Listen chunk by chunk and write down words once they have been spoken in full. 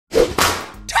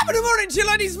Good morning to you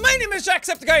ladies, my name is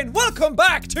Jacksepticeye and welcome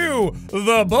back to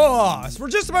The Boss. We're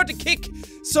just about to kick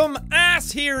some ass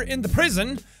here in the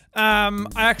prison. I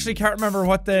actually can't remember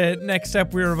what the next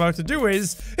step we were about to do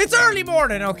is. It's early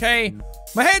morning, okay?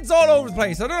 My head's all over the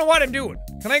place, I don't know what I'm doing.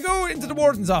 Can I go into the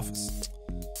warden's office?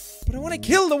 But I want to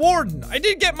kill the warden. I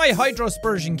did get my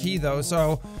hydrospersion key though,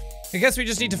 so I guess we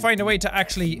just need to find a way to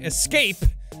actually escape.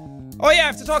 Oh yeah, I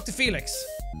have to talk to Felix.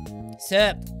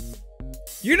 Sup?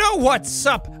 You know what's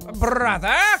up,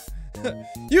 brother?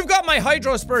 You've got my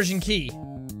hydrospersion key.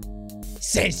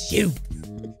 Says you.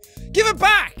 Give it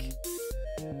back!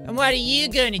 And what are you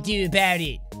gonna do about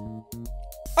it?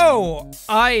 Oh,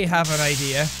 I have an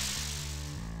idea.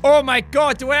 Oh my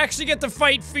god, do I actually get to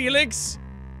fight Felix?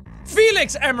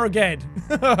 Felix Emerged!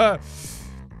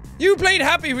 You played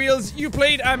Happy Wheels, you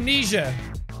played Amnesia.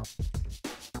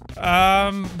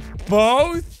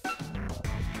 Both?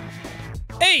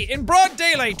 Hey, in broad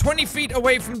daylight, 20 feet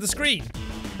away from the screen.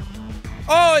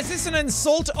 Oh, is this an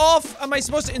insult off? Am I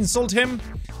supposed to insult him?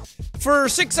 For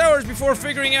 6 hours before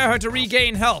figuring out how to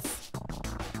regain health.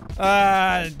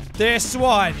 This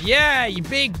one. Yeah, you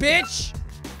big bitch.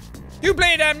 You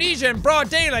played Amnesia in broad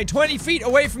daylight, 20 feet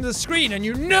away from the screen, and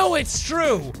you know it's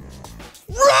true.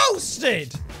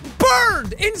 Roasted!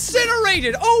 Burned!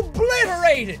 Incinerated!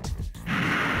 Obliterated!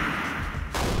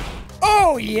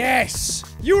 Oh, yes!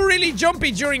 You were really jumpy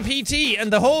during PT,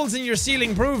 and the holes in your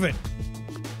ceiling prove it.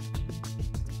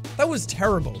 That was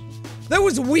terrible. That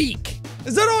was weak.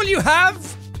 Is that all you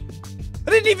have?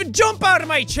 I didn't even jump out of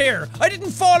my chair. I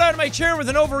didn't fall out of my chair with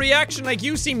an overreaction like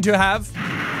you seem to have.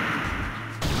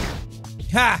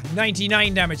 Ha!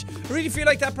 99 damage. I really feel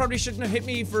like that probably shouldn't have hit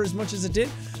me for as much as it did.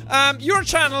 Your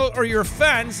channel, or your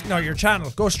fans, no, your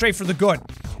channel, go straight for the good,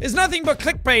 is nothing but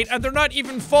clickbait, and they're not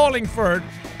even falling for it.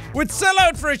 Would sell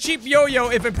out for a cheap yo-yo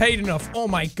if it paid enough. Oh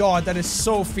my god, that is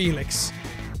so Felix.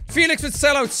 Felix would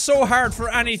sell out so hard for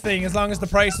anything as long as the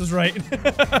price was right.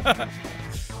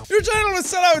 Your channel would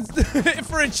sell out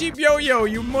for a cheap yo-yo,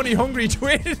 you money-hungry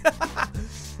twit.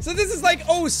 So this is like,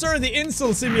 oh sir, the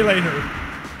insult simulator.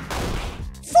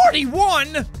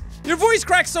 41? Your voice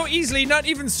cracks so easily, not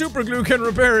even super glue can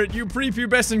repair it, you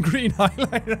prepubescent green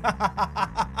highlighter.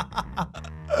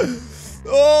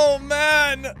 Oh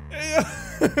man.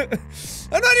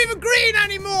 I'm not even green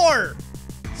anymore!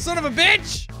 Son of a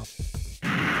bitch!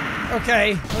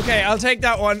 Okay, I'll take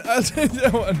that one. I'll take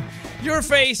that one. Your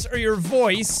face or your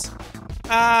voice.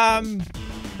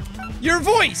 Your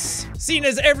voice, seen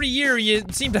as every year you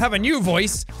seem to have a new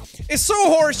voice, is so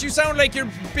hoarse you sound like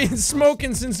you've been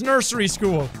smoking since nursery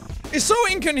school. It's so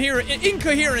incoherent,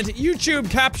 YouTube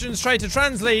captions try to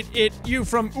translate you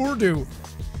from Urdu.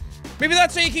 Maybe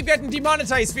that's why you keep getting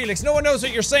demonetized, Felix. No one knows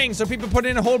what you're saying, so people put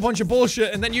in a whole bunch of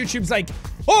bullshit, and then YouTube's like,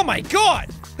 oh my god!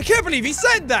 I can't believe he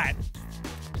said that!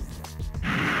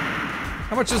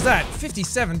 How much was that?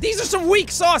 57. These are some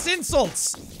weak sauce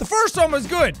insults! The first one was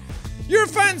good. Your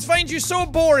fans find you so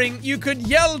boring, you could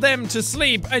yell them to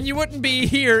sleep, and you wouldn't be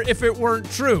here if it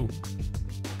weren't true.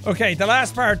 Okay, the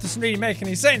last part doesn't really make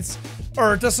any sense,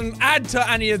 or doesn't add to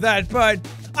any of that, but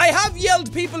I have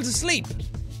yelled people to sleep.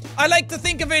 I like to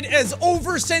think of it as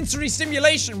over-sensory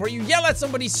stimulation, where you yell at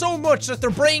somebody so much that their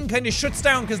brain kind of shuts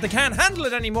down because they can't handle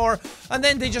it anymore, and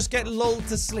then they just get lulled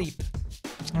to sleep.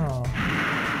 Oh.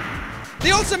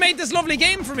 They also made this lovely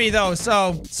game for me though,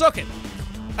 so suck it.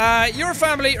 Your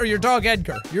family or your dog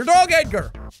Edgar. Your dog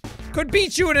Edgar could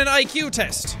beat you in an IQ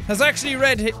test. Has actually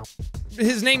read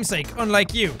his namesake,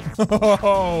 unlike you.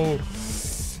 Oh.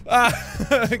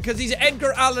 Because he's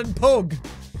Edgar Allan Poe.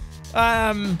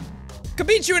 Could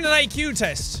beat you in an IQ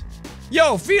test.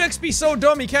 Yo, Felix be so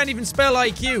dumb he can't even spell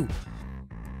IQ.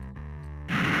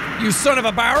 You son of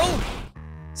a barrel.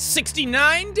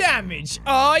 69 damage.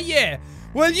 Oh yeah.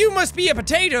 Well, you must be a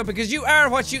potato because you are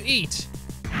what you eat.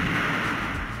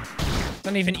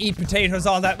 Don't even eat potatoes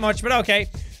all that much, but okay.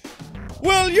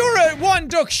 Well, you're a one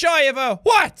duck shy of a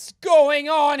what's going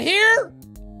on here?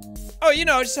 Oh, you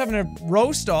know, just having a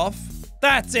roast off.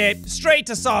 That's it. Straight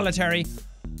to solitary.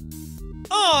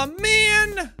 Oh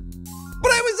man!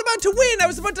 But I was about to win! I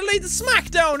was about to lay the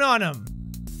smackdown on him!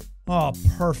 Oh,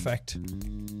 perfect.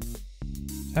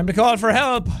 Time to call for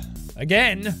help.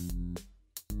 Again.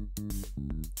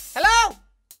 Hello?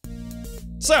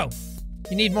 So,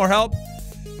 you need more help?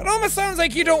 It almost sounds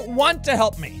like you don't want to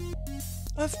help me.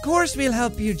 Of course we'll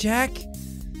help you, Jack.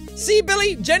 See,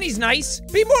 Billy? Jenny's nice.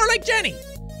 Be more like Jenny.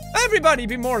 Everybody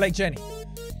be more like Jenny.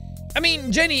 I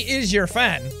mean, Jenny is your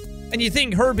fan. And you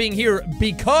think her being here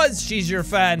because she's your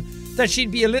fan, that she'd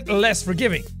be a little less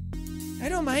forgiving. I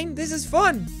don't mind, this is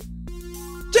fun.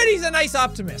 Jenny's a nice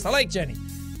optimist, I like Jenny.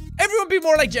 Everyone be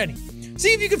more like Jenny.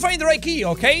 See if you can find the right key,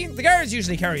 okay? The guards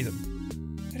usually carry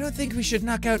them. I don't think we should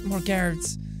knock out more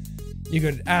guards. You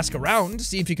could ask around,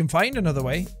 see if you can find another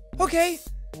way. Okay.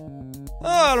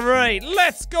 Alright,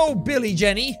 let's go, Billy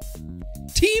Jenny.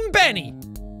 Team Benny.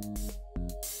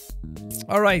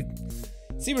 Alright.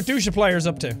 See what Douchaplayer's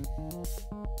up to.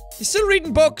 You still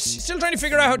reading books? You still trying to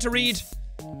figure out how to read?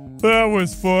 That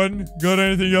was fun. Got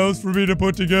anything else for me to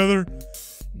put together?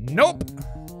 Nope.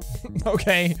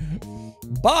 Okay.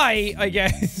 Bye, I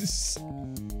guess.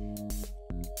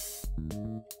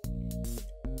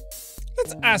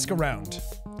 Let's ask around.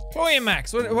 Chloe and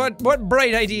Max, what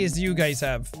bright ideas do you guys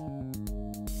have?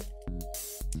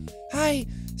 Hi,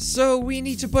 so we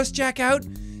need to bust Jack out?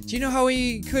 Do you know how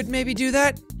we could maybe do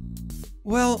that?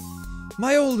 Well,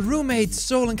 my old roommate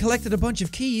stole and collected a bunch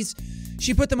of keys.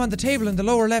 She put them on the table in the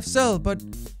lower left cell, but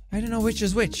I don't know which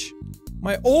is which.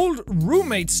 My old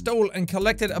roommate stole and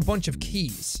collected a bunch of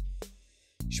keys.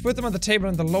 She put them on the table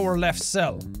in the lower left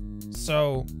cell.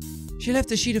 So, she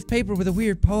left a sheet of paper with a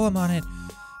weird poem on it.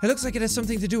 It looks like it has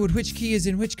something to do with which key is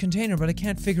in which container, but I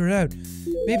can't figure it out.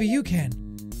 Maybe you can.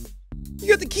 You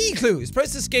got the key clues.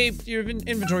 Press escape your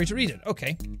inventory to read it.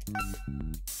 Okay.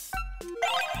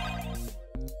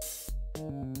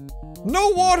 No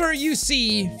water you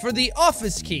see for the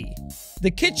office key.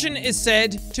 The kitchen is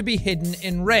said to be hidden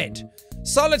in red.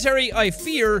 Solitary, I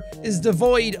fear, is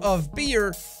devoid of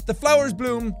beer. The flowers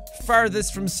bloom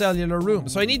farthest from cellular room.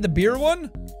 So I need the beer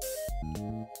one?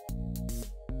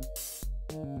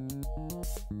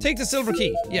 Take the silver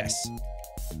key. Yes.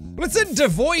 Well, it said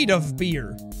devoid of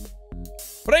beer.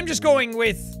 But I'm just going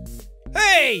with...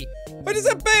 Hey! Why does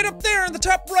that bed up there in the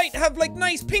top right have, like,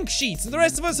 nice pink sheets and the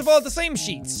rest of us have all the same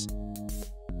sheets?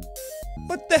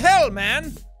 What the hell,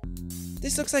 man?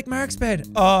 This looks like Mark's bed.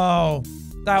 Oh,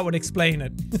 that would explain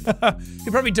it. He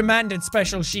probably demanded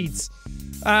special sheets.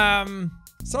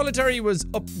 Solitary was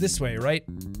up this way, right?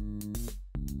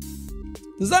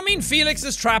 Does that mean Felix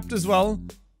is trapped as well?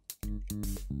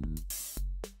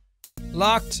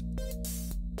 Locked.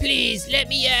 Please, let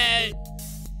me out.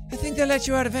 I think they'll let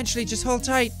you out eventually, just hold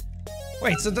tight.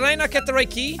 Wait, so did I not get the right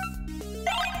key?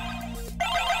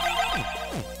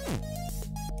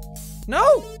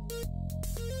 No?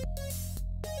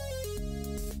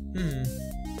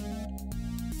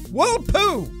 Well,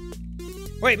 poo!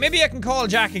 Wait, maybe I can call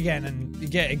Jack again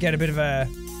and get a bit of a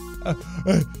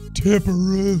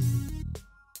temporary.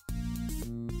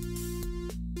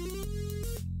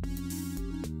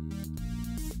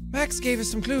 Max gave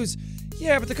us some clues.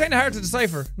 Yeah, but they're kind of hard to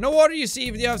decipher. No water you see,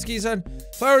 the office keys on.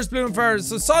 Flowers bloom flowers.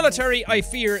 So solitary, I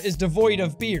fear, is devoid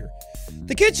of beer.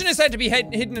 The kitchen is said to be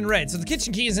hidden in red, so the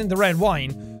kitchen key is in the red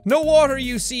wine. No water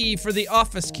you see for the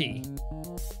office key.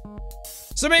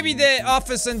 So maybe the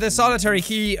office and the solitary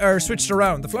key are switched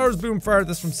around. The flowers bloom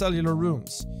farthest from cellular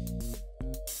rooms.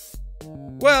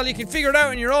 Well, you can figure it out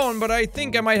on your own, but I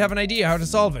think I might have an idea how to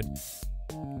solve it.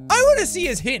 I want to see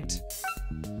his hint.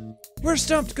 We're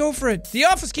stumped, go for it. The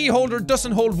office key holder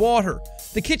doesn't hold water.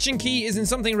 The kitchen key is in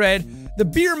something red. The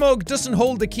beer mug doesn't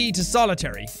hold the key to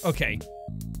solitary. Okay.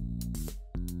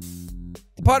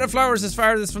 The pot of flowers is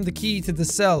farthest from the key to the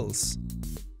cells.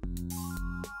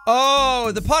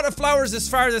 Oh, the pot of flowers is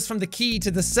farthest from the key to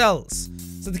the cells.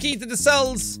 So the key to the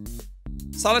cells,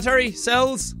 solitary,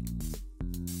 cells,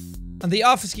 and the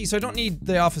office key, so I don't need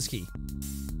the office key.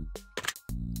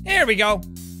 Here we go.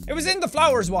 It was in the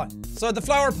flowers one. So the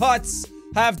flower pots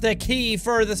have the key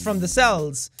furthest from the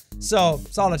cells. So,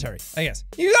 solitary, I guess.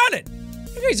 You got it!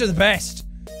 You guys are the best.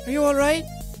 Are you alright?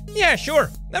 Yeah, sure.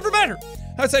 Never better.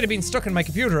 Outside of being stuck in my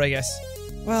computer, I guess.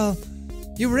 Well,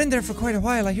 you were in there for quite a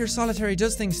while. I hear solitary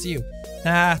does things to you.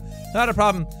 Nah, not a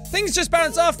problem. Things just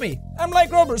bounce off me. I'm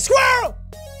like rubber. Squirrel!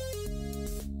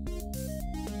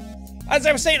 As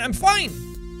I was saying, I'm fine.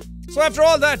 So after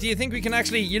all that, do you think we can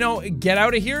actually, you know, get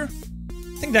out of here?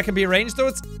 I think that can be arranged, though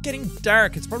it's getting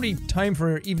dark. It's probably time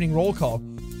for evening roll call.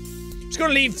 Just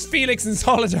gonna leave Felix in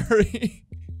solitary.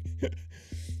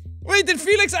 Wait, did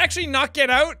Felix actually not get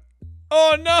out?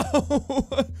 Oh no!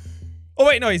 Oh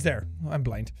wait, no, he's there. I'm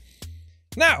blind.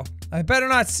 Now, I better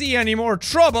not see any more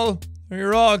trouble, or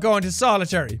you're all going to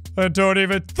solitary. I don't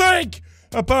even think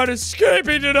about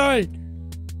escaping tonight.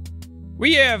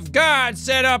 We have guards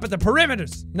set up at the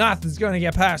perimeters. Nothing's gonna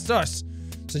get past us.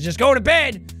 So just go to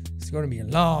bed. It's gonna be a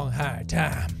long, hard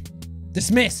time.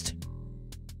 Dismissed.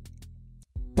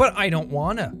 But I don't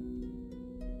wanna.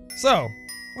 So,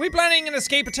 are we planning an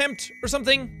escape attempt or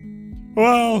something?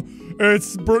 Well,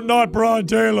 it's not broad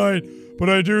daylight, but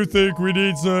I do think we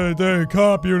need the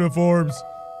cop uniforms.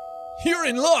 You're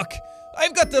in luck.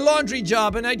 I've got the laundry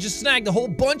job and I just snagged a whole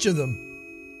bunch of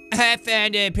them. I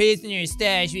found a prisoner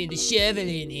stash with a shovel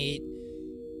in it.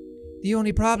 The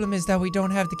only problem is that we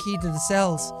don't have the key to the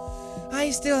cells. I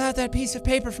still have that piece of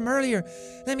paper from earlier.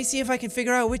 Let me see if I can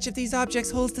figure out which of these objects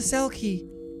holds the cell key.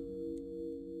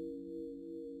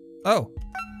 Oh.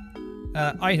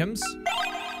 Items.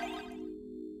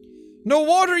 No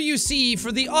water you see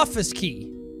for the office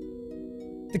key.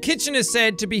 The kitchen is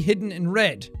said to be hidden in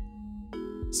red.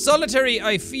 Solitary,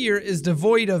 I fear, is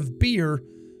devoid of beer,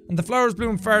 and the flowers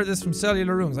bloom farthest from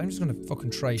cellular rooms. I'm just gonna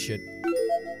fucking try shit.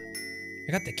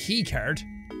 I got the key card.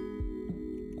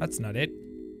 That's not it.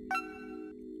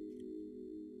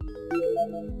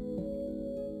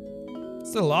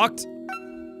 Still locked.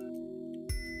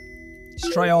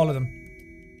 Let's try all of them.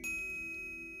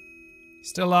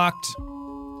 Still locked.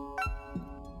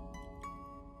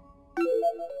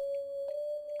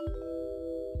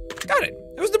 Got it.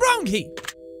 It was the brown key.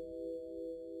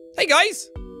 Hey guys.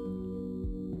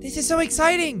 This is so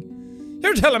exciting.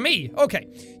 You're telling me. Okay.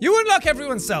 You unlock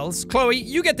everyone's cells. Chloe,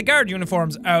 you get the guard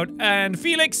uniforms out. And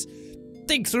Felix,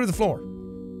 dig through the floor.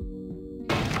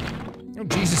 Oh,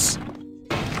 Jesus.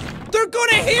 They're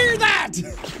gonna hear that!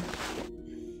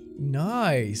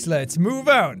 Nice. Let's move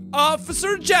out.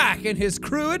 Officer Jack and his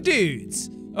crew of dudes.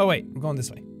 Oh, wait. We're going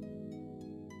this way.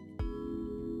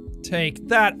 Take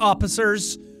that,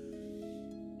 officers.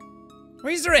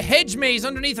 Why is there a hedge maze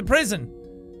underneath a prison?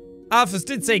 Alphas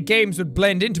did say games would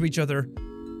blend into each other.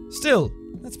 Still,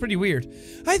 that's pretty weird.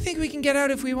 I think we can get out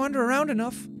if we wander around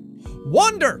enough.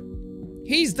 Wander!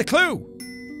 He's the clue.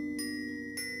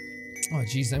 Oh,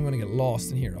 jeez, I'm gonna get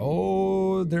lost in here.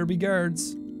 Oh, there be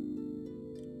guards.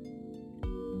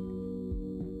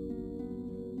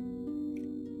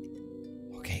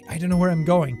 Okay, I don't know where I'm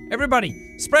going. Everybody,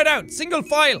 spread out, single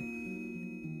file.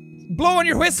 Blow on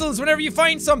your whistles whenever you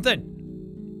find something.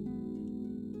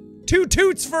 2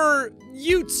 toots for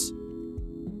Utes.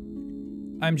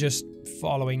 I'm just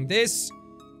following this.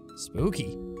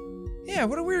 Spooky. Yeah,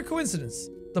 what a weird coincidence.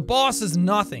 The boss is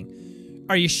nothing.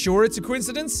 Are you sure it's a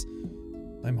coincidence?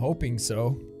 I'm hoping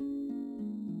so.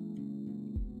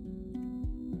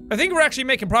 I think we're actually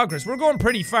making progress. We're going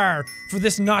pretty far for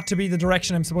this not to be the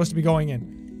direction I'm supposed to be going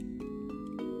in.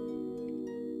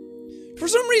 For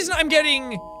some reason, I'm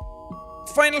getting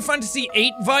Final Fantasy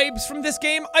VIII vibes from this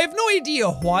game. I have no idea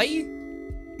why. I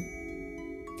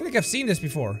feel like I've seen this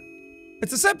before.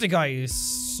 It's a jacksepticeye,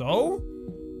 so?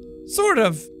 Sort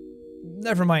of.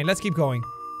 Never mind, let's keep going.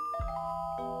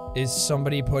 Is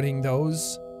somebody putting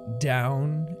those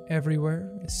down everywhere?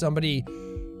 Is somebody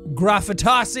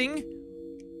graffitossing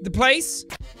the place?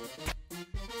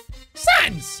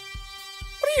 Sans!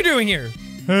 What are you doing here?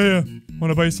 Hey,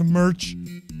 wanna buy some merch?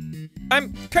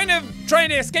 I'm kind of trying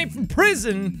to escape from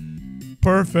prison.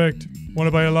 Perfect.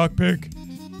 Wanna buy a lockpick?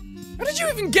 How did you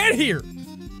even get here?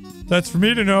 That's for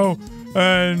me to know,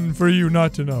 and for you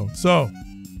not to know. So,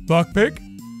 lockpick?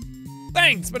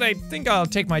 Thanks, but I think I'll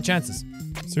take my chances.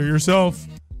 Suit yourself.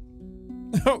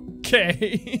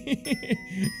 Okay.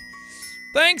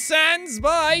 Thanks, Sans.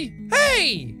 Bye.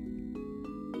 Hey!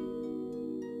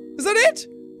 Is that it?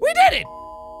 We did it!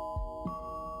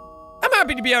 I'm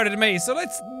happy to be out of the maze, so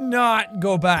let's not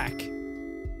go back.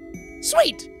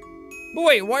 Sweet! But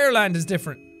wait, Wireland is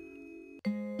different.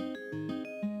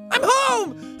 I'm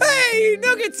home! Hey,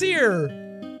 Nugget's here!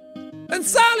 And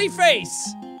Sally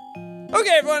Face!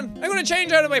 Okay, everyone, I'm gonna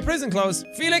change out of my prison clothes.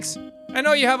 Felix, I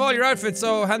know you have all your outfits,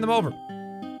 so hand them over.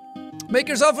 Make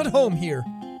yourself at home here.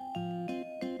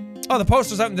 Oh, the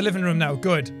poster's out in the living room now,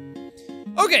 good.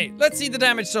 Okay, let's see the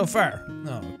damage so far.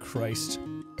 Oh, Christ.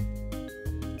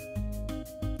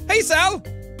 Hey, Sal!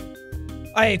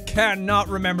 I cannot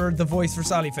remember the voice for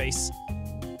Sally Face.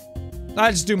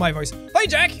 I'll just do my voice. Hi,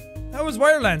 Jack! How was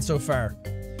Wireland so far?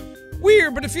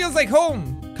 Weird, but it feels like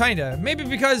home. Kinda. Maybe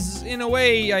because, in a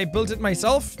way, I built it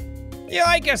myself? Yeah,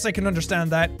 I guess I can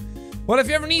understand that. Well, if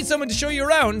you ever need someone to show you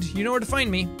around, you know where to find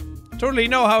me. Totally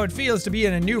know how it feels to be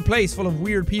in a new place full of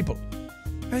weird people.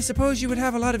 I suppose you would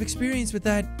have a lot of experience with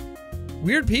that.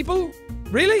 Weird people?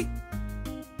 Really?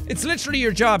 It's literally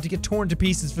your job to get torn to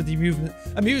pieces for the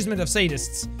amusement of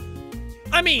sadists.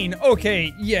 I mean,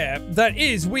 okay, yeah, that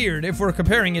is weird if we're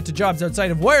comparing it to jobs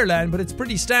outside of Wireland, but it's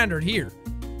pretty standard here.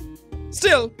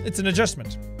 Still, it's an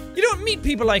adjustment. You don't meet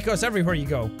people like us everywhere you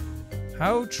go.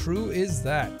 How true is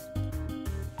that?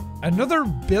 Another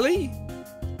Billy?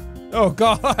 Oh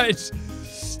god,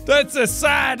 that's a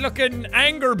sad looking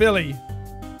anger Billy.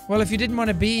 Well, if you didn't want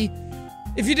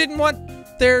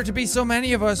there to be so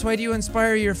many of us, why do you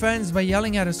inspire your fans by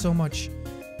yelling at us so much?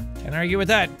 Can't argue with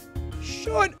that.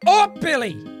 Shut up,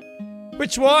 Billy!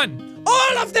 Which one?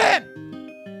 All of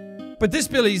them! But this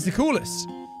Billy's the coolest.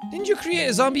 Didn't you create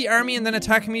a zombie army and then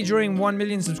attack me during 1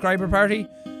 million subscriber party?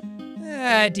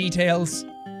 Details.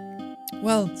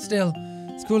 Well, still,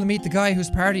 it's cool to meet the guy whose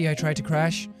party I tried to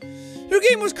crash. Your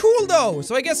game was cool though,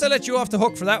 so I guess I let you off the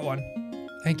hook for that one.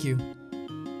 Thank you.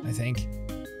 I think.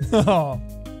 Oh.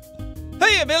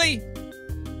 Hey, Billy!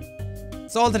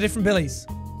 It's all the different Billies.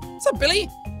 What's up, Billy?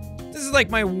 This is like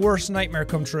my worst nightmare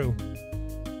come true.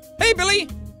 Hey, Billy!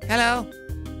 Hello.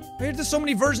 Why are there so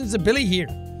many versions of Billy here?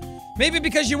 Maybe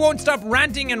because you won't stop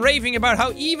ranting and raving about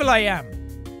how evil I am.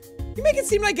 You make it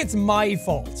seem like it's my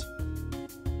fault.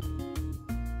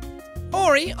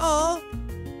 Ori, aw.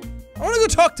 I want to go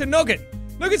talk to Nugget.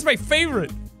 Nugget's my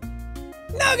favorite.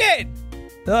 Nugget!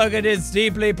 Nugget is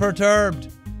deeply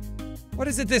perturbed. What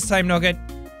is it this time, Nugget?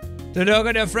 The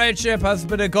nugget of friendship has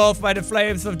been engulfed by the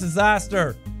flames of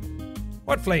disaster.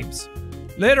 What flames?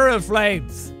 Literal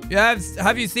flames.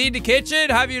 Have you seen the kitchen?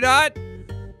 Have you not?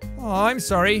 Oh, I'm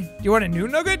sorry. You want a new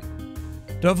nugget?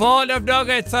 The vault of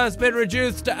nuggets has been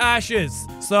reduced to ashes.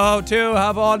 So too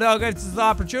have all nuggets as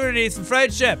opportunities for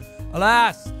friendship.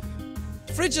 Alas.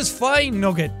 The fridge is fine,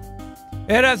 Nugget.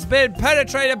 It has been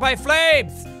penetrated by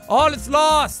flames. All is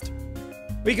lost.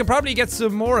 We could probably get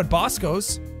some more at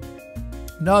Bosco's.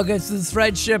 Nuggets'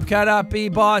 friendship cannot be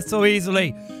bought so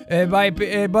easily.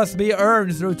 It must be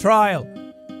earned through trial.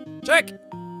 Check.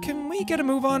 Can we get a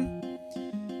move on?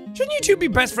 Shouldn't you two be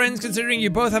best friends considering you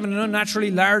both have an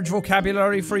unnaturally large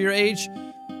vocabulary for your age?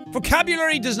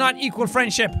 Vocabulary does not equal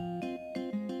friendship.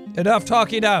 Enough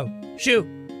talking now. Shoot.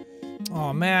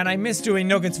 Oh man, I miss doing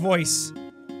Nugget's voice.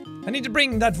 I need to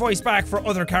bring that voice back for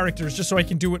other characters just so I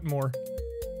can do it more.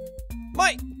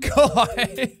 My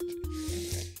god.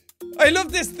 I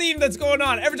love this theme that's going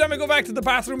on. Every time I go back to the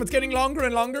bathroom, it's getting longer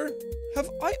and longer. Have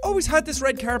I always had this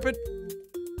red carpet?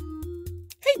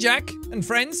 Hey, Jack and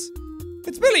friends.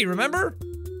 It's Billy, remember?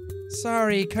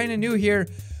 Sorry, kinda new here.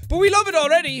 But we love it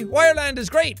already. Wireland is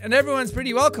great, and everyone's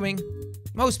pretty welcoming.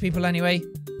 Most people, anyway.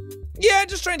 Yeah,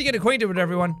 just trying to get acquainted with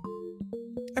everyone.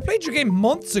 I played your game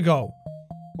months ago.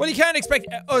 Well, you can't expect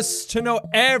us to know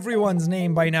everyone's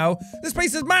name by now. This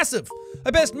place is massive.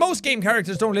 I bet most game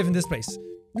characters don't live in this place.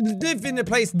 Live in a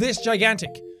place this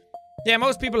gigantic. Yeah,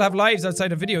 most people have lives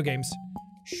outside of video games.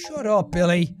 Shut up,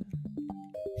 Billy.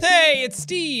 Hey, it's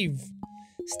Steve.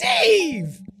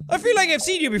 Steve! I feel like I've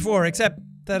seen you before, except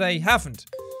that I haven't.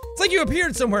 It's like you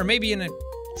appeared somewhere, maybe in a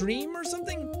dream or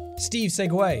something? Steve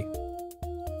Segway.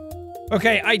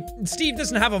 Okay, Steve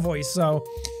doesn't have a voice, so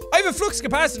I have a flux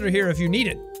capacitor here if you need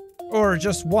it. Or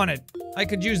just want it. I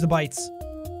could use the bites.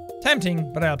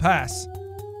 Tempting, but I'll pass.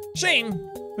 Shame.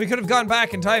 We could have gone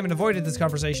back in time and avoided this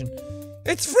conversation.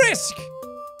 It's Frisk!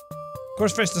 Of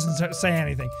course, Frisk doesn't say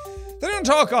anything. They don't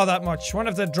talk all that much. One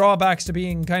of the drawbacks to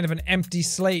being kind of an empty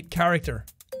slate character.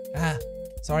 Ah,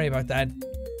 sorry about that.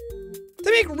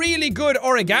 They make really good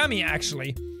origami,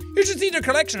 actually. You should see their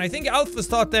collection. I think Alphas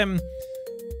taught them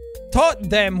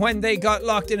when they got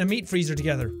locked in a meat freezer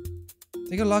together.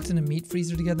 They got locked in a meat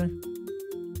freezer together?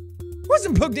 It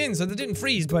wasn't plugged in, so they didn't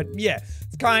freeze, but yeah,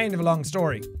 it's kind of a long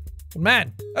story. But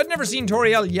man, I'd never seen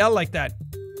Toriel yell like that.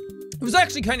 It was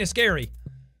actually kind of scary.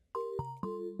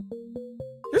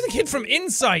 You're the kid from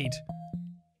Inside.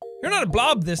 You're not a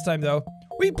blob this time, though.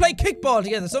 We play kickball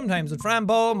together sometimes with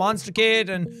Frambo, Monster Kid,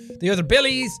 and the other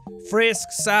Billies,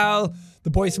 Frisk, Sal, the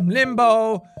boys from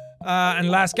Limbo, and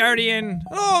Last Guardian,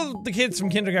 and all the kids from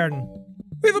kindergarten.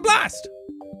 We have a blast.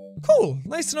 Cool.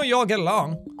 Nice to know you all get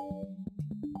along.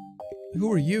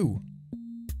 Who are you?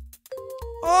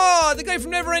 Oh, the guy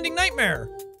from Neverending Nightmare.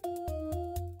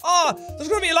 Oh, there's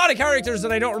gonna be a lot of characters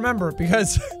that I don't remember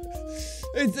because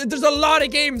there's a lot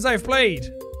of games I've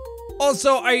played.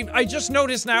 Also, I just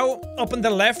noticed now, up on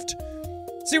the left,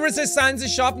 see where it says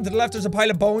Sans' shop, and to the left there's a pile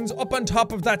of bones. Up on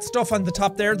top of that stuff on the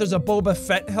top there's a Boba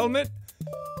Fett helmet.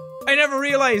 I never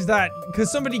realized that,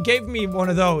 because somebody gave me one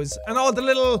of those. And all the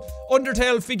little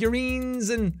Undertale figurines,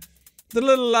 and the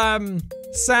little,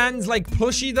 Sans, like,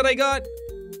 plushie that I got.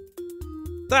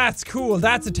 That's cool,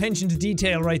 that's attention to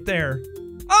detail right there.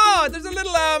 Oh, there's a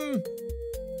little,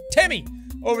 Timmy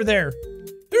over there.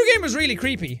 Your game was really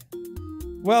creepy.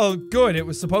 Well, good, it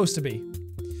was supposed to be.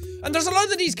 And there's a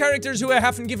lot of these characters who I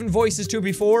haven't given voices to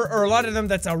before, or a lot of them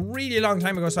that's a really long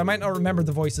time ago, so I might not remember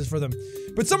the voices for them.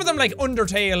 But some of them, like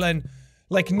Undertale and,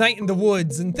 like, Night in the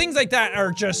Woods and things like that,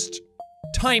 are just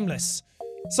timeless.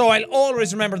 So I'll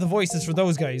always remember the voices for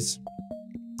those guys.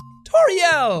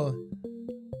 Toriel!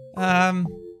 I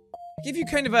gave you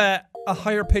kind of a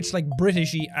higher pitched, like,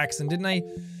 British-y accent, didn't I?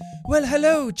 Well,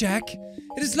 hello, Jack.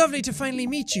 It is lovely to finally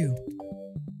meet you.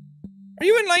 Are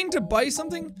you in line to buy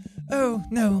something? Oh,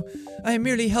 no. I am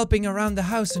merely helping around the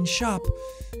house and shop.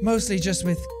 Mostly just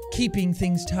with keeping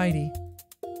things tidy.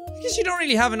 I guess you don't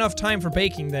really have enough time for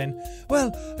baking then.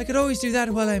 Well, I could always do that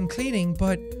while I'm cleaning,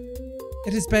 but...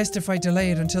 It is best if I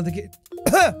delay it until the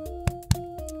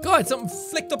God, something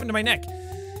flicked up into my neck.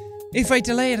 If I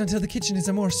delay it until the kitchen is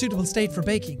a more suitable state for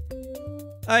baking.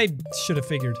 I should have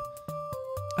figured.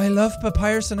 I love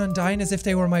Papyrus and Undyne as if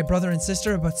they were my brother and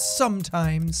sister, but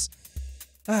sometimes...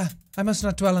 I must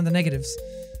not dwell on the negatives.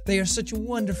 They are such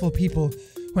wonderful people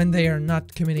when they are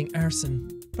not committing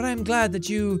arson. But I am glad that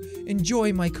you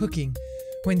enjoy my cooking.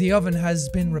 When the oven has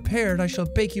been repaired, I shall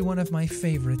bake you one of my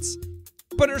favorites.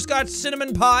 Butterscotch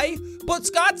cinnamon pie?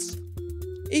 Buttscotch?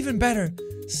 Even better,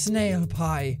 snail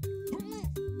pie.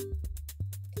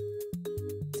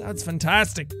 Sounds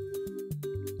fantastic.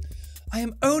 I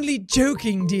am only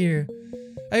joking, dear.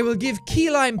 I will give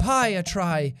key lime pie a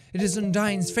try. It is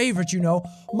Undyne's favorite, you know.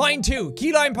 Mine too.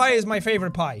 Key lime pie is my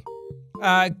favorite pie.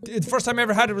 The first time I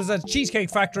ever had it was at Cheesecake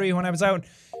Factory when I was out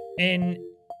in...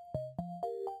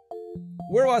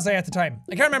 Where was I at the time?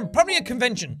 I can't remember. Probably a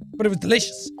convention, but it was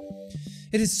delicious.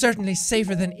 It is certainly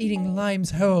safer than eating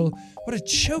limes whole. What a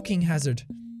choking hazard.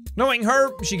 Knowing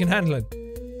her, she can handle it.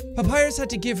 Papyrus had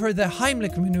to give her the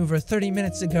Heimlich maneuver 30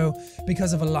 minutes ago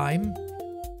because of a lime.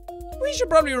 We should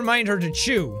probably remind her to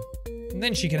chew, and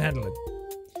then she can handle it.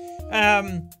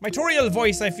 My Toriel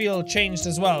voice, I feel, changed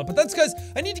as well, but that's because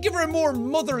I need to give her a more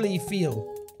motherly feel.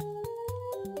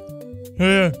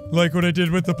 Yeah, like what I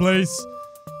did with the place.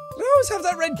 Do I always have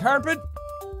that red carpet?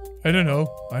 I don't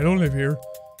know. I don't live here.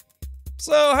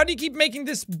 So, how do you keep making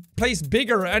this place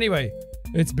bigger anyway?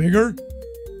 It's bigger?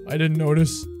 I didn't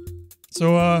notice.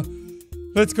 So,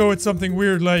 let's go with something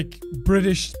weird like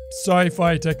British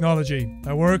sci-fi technology.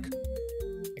 That work?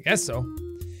 I guess so.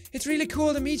 It's really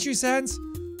cool to meet you, Sans.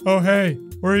 Oh, hey.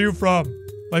 Where are you from?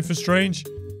 Life is strange?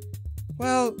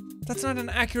 Well, that's not an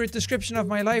accurate description of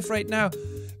my life right now,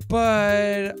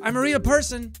 but I'm a real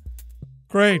person.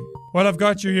 Great. While I've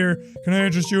got you here, can I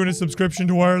interest you in a subscription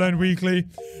to Ireland Weekly?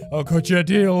 I'll cut you a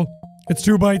deal. It's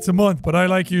 2 bites a month, but I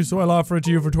like you, so I'll offer it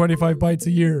to you for 25 bites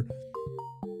a year.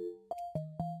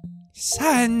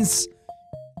 Sans!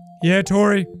 Yeah,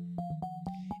 Tori?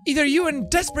 Either you in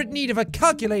desperate need of a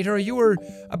calculator or you were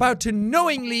about to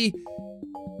knowingly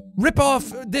rip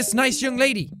off this nice young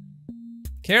lady.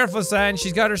 Careful, Sans,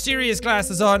 she's got her serious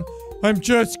glasses on. I'm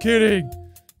just kidding.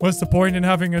 What's the point in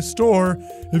having a store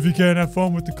if you can't have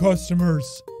fun with the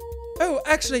customers? Oh,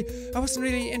 actually, I wasn't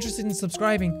really interested in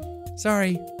subscribing.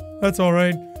 Sorry. That's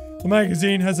alright. The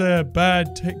magazine has a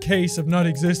bad case of not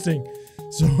existing,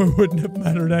 so it wouldn't have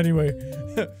mattered anyway.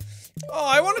 Oh,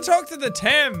 I want to talk to the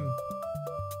Tem.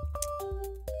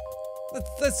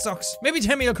 That sucks. Maybe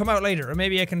Temmie will come out later, or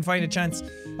maybe I can find a chance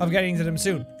of getting to them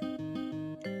soon.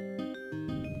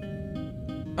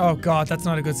 Oh god, that's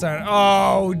not a good sound.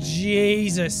 Oh,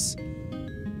 Jesus.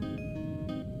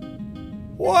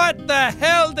 What the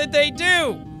hell did they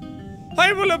do?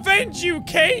 I will avenge you,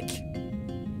 Cake!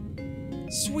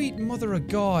 Sweet mother of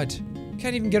God.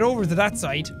 Can't even get over to that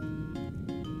side.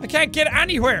 I can't get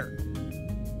anywhere.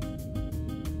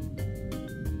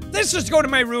 Let's just go to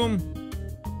my room.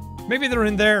 Maybe they're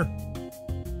in there.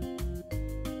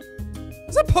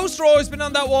 Has that poster always been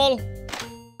on that wall?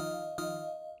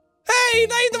 Hey,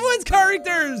 Night of the Woods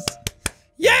characters!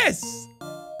 Yes!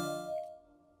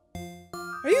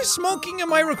 Are you smoking in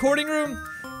my recording room?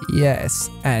 Yes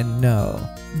and no.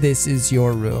 This is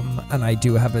your room, and I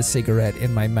do have a cigarette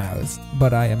in my mouth,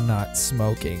 but I am not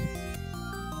smoking.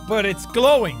 But it's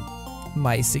glowing.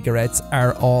 My cigarettes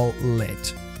are all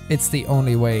lit. It's the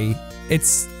only way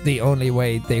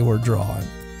they were drawn.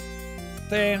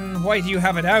 Then why do you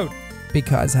have it out?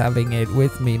 Because having it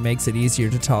with me makes it easier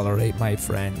to tolerate my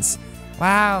friends.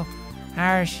 Wow,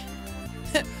 harsh.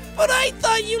 But I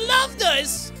thought you loved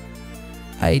us!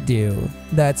 I do.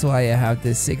 That's why I have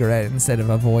this cigarette instead of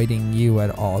avoiding you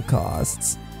at all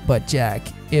costs. But Jack,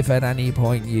 if at any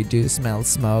point you do smell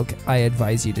smoke, I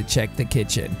advise you to check the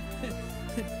kitchen.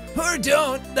 Or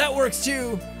don't, that works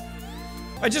too.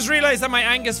 I just realized that my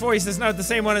Angus voice is not the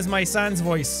same one as my Sans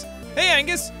voice. Hey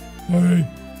Angus! Hey.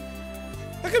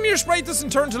 How come your sprite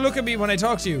doesn't turn to look at me when I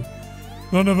talk to you?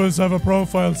 None of us have a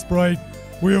profile sprite.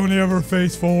 We only ever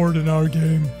face forward in our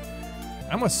game.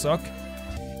 I must suck.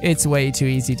 It's way too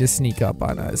easy to sneak up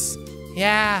on us.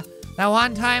 Yeah, that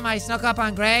one time I snuck up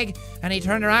on Greg and he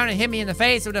turned around and hit me in the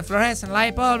face with a fluorescent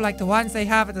light bulb like the ones they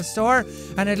have at the store,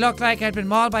 and it looked like I'd been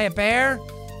mauled by a bear.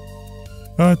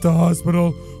 At the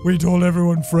hospital, we told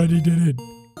everyone Freddy did it.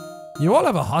 You all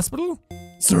have a hospital?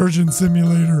 Surgeon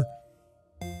Simulator.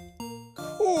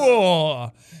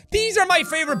 Cool. These are my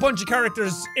favorite bunch of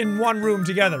characters in one room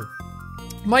together.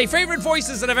 My favorite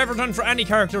voices that I've ever done for any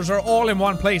characters are all in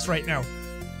one place right now.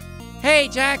 Hey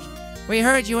Jack, we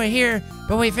heard you were here,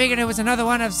 but we figured it was another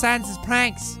one of Sans's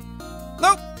pranks.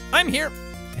 Nope, I'm here.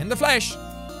 in the flesh.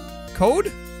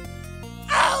 Code?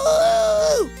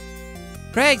 Ow!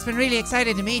 Greg's been really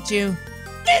excited to meet you.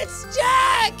 It's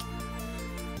Jack!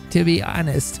 To be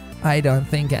honest, I don't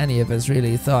think any of us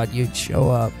really thought you'd show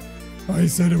up. I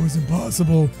said it was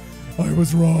impossible. I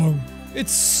was wrong.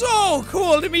 It's so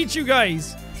cool to meet you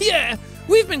guys. Yeah,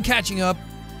 we've been catching up.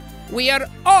 We are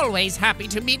always happy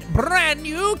to meet brand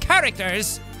new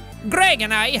characters. Greg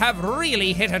and I have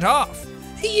really hit it off.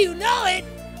 You know it.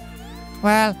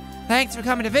 Well, thanks for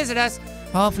coming to visit us.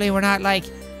 Hopefully we're not, like,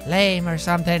 lame or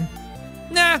something.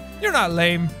 Nah, you're not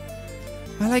lame.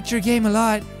 I liked your game a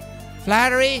lot.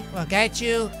 Flattery will get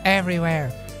you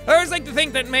everywhere. I always like to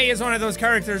think that May is one of those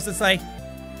characters that's like,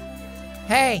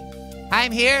 Hey,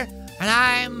 I'm here, and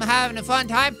I'm having a fun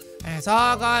time, and it's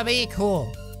all gonna be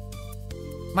cool.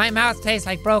 My mouth tastes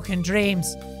like broken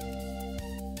dreams.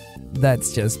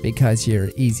 That's just because you're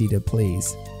easy to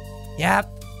please.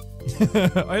 Yep.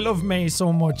 I love May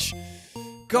so much.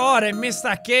 God, I missed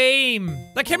that game.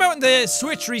 That came out on the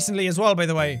Switch recently as well, by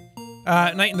the way.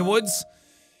 Night in the Woods.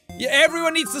 Yeah,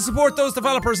 everyone needs to support those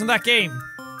developers in that game.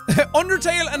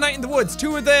 Undertale and Night in the Woods,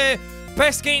 two of the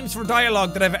best games for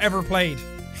dialogue that I've ever played.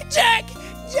 Jack!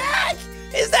 Jack!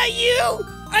 Is that you?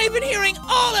 I've been hearing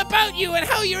all about you and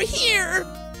how you're here.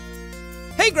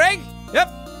 Hey, Greg. Yep,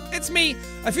 it's me.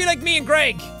 I feel like me and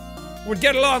Greg would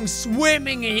get along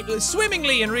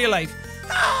swimmingly in real life.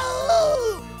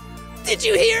 Oh! Did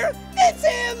you hear? It's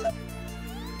him!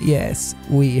 Yes,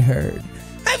 we heard.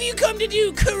 Have you come to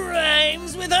do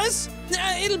crimes with us?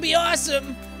 It'll be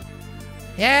awesome.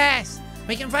 Yes,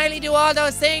 we can finally do all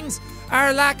those things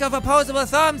our lack of opposable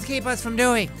thumbs keep us from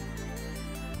doing.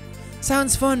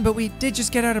 Sounds fun, but we did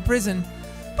just get out of prison.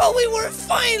 But we were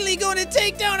finally going to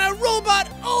take down our robot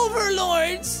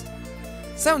overlords.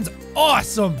 Sounds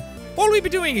awesome. What will we be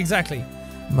doing exactly?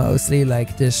 Mostly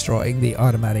like destroying the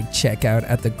automatic checkout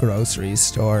at the grocery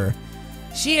store.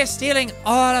 She is stealing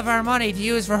all of our money to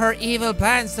use for her evil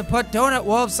plans to put Donut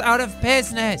Wolves out of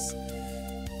business.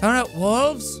 Donut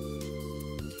Wolves?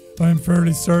 I'm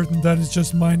fairly certain that is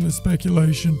just mindless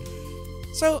speculation.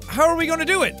 So, how are we going to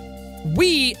do it?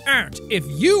 We aren't. If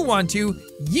you want to,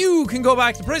 you can go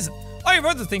back to prison. I have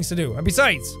other things to do. And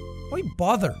besides, why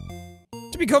bother?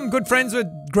 To become good friends with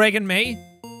Greg and May?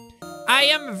 I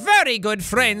am very good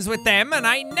friends with them, and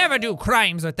I never do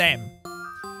crimes with them.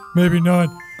 Maybe not,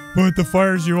 but the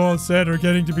fires you all said are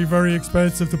getting to be very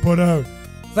expensive to put out.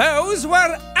 Those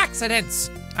were accidents.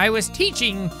 I was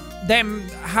teaching them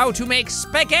how to make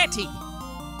spaghetti.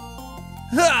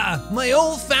 Ha! My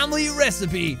old family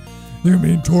recipe. You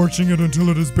mean torching it until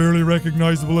it is barely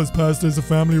recognizable as pasta as a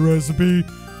family recipe?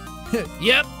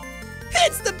 Yep.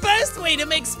 It's the best way to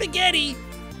make spaghetti.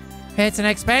 It's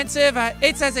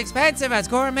as expensive as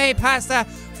gourmet pasta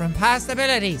from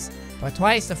Pastabilities, but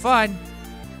twice the fun.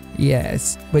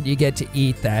 Yes, but you get to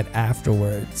eat that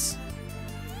afterwards.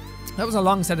 That was a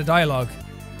long set of dialogue.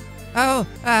 Oh,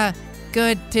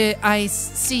 good I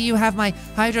see you have my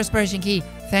hydrospersion key.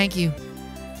 Thank you.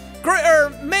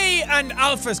 May and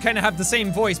Alphys kind of have the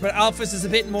same voice, but Alphys is a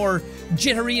bit more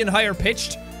jittery and higher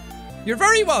pitched. You're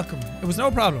very welcome. It was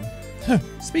no problem.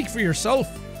 Speak for yourself.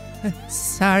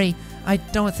 Sorry, I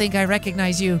don't think I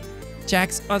recognize you.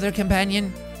 Jack's other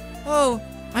companion. Oh,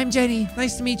 I'm Jenny.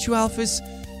 Nice to meet you, Alphys.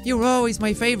 You were always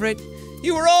my favorite.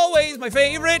 You were always my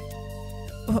favorite.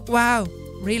 Wow,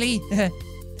 really?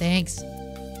 Thanks.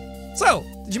 So,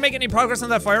 did you make any progress on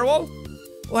that firewall?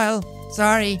 Well,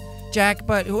 sorry, Jack,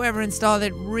 but whoever installed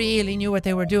it really knew what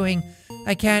they were doing.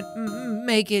 I can't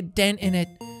make a dent in it.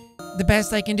 The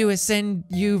best I can do is send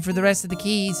you for the rest of the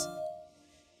keys.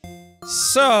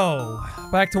 So,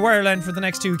 back to Wireland for the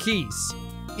next 2 keys.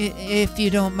 If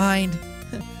you don't mind.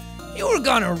 You were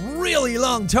gone a really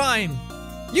long time.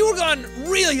 You were gone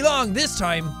really long this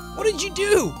time. What did you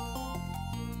do?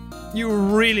 You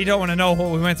really don't want to know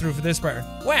what we went through for this part.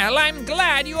 Well, I'm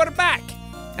glad you are back,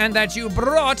 and that you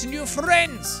brought new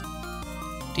friends.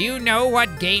 Do you know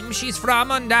what game she's from,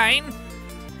 Undyne?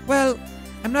 Well,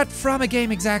 I'm not from a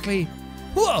game exactly.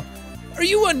 Whoa, are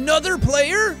you another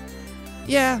player?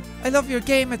 Yeah, I love your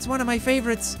game. It's one of my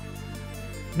favorites.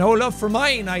 No love for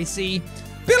mine, I see.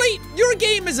 Billy, your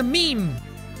game is a meme,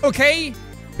 okay?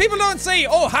 People don't say,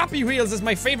 oh, Happy Wheels is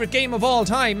my favorite game of all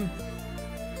time.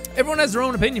 Everyone has their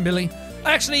own opinion, Billy.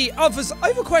 Actually, Alphys, I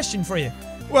have a question for you.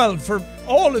 Well, for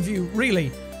all of you,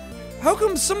 really. How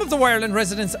come some of the Wireland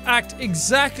residents act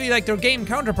exactly like their game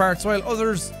counterparts while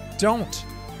others don't?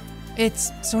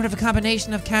 It's sort of a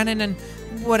combination of canon and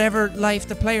whatever life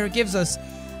the player gives us.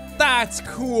 That's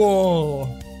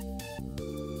cool.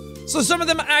 So some of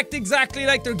them act exactly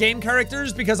like their game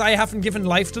characters because I haven't given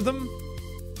life to them?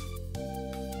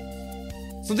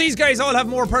 So these guys all have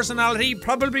more personality,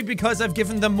 probably because I've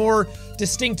given them more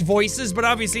distinct voices, but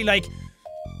obviously like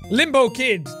Limbo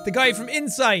Kid, the guy from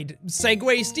Inside,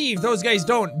 Segway Steve, those guys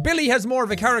don't. Billy has more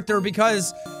of a character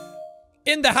because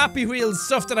in the Happy Wheels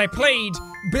stuff that I played,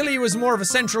 Billy was more of a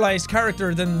centralized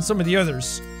character than some of the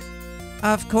others.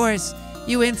 Of course,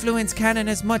 you influence canon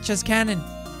as much as canon.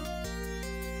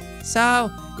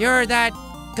 So, you're that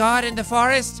god in the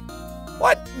forest?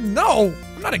 What? No,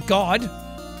 I'm not a god.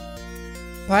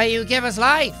 Why, you give us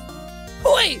life.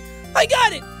 Wait, I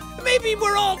got it! Maybe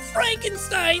we're all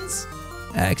Frankensteins!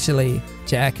 Actually,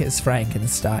 Jack is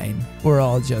Frankenstein. We're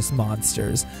all just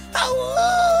monsters.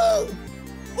 Oh!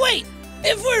 Wait,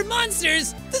 if we're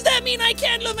monsters, does that mean I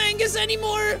can't love Angus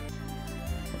anymore?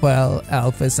 Well,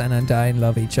 Alphys and Undyne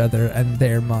love each other and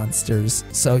they're monsters,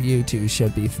 so you two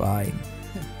should be fine.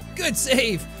 Good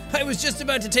save. I was just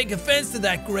about to take offense to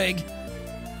that, Greg.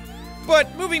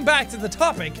 But moving back to the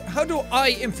topic, how do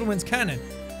I influence canon?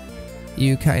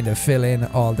 You kind of fill in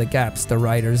all the gaps the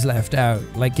writers left out,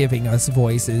 like giving us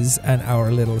voices and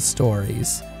our little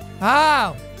stories.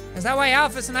 Oh, is that why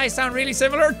Alphys and I sound really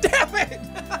similar? Damn it!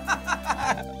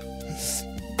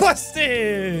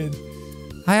 Busted!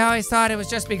 I always thought it was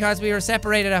just because we were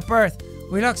separated at birth.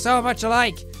 We look so much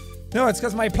alike. No, it's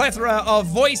because my plethora of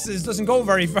voices doesn't go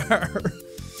very far.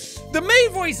 The May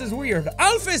voice is weird.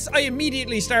 Alphys, I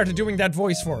immediately started doing that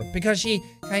voice for because she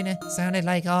kind of sounded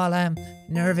like all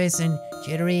nervous and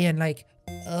jittery and like,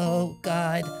 oh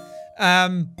god.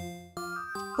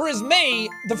 Whereas May,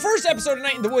 the first episode of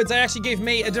Night in the Woods, I actually gave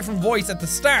May a different voice at the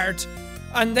start,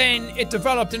 and then it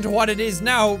developed into what it is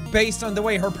now based on the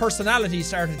way her personality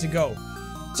started to go.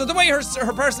 So the way her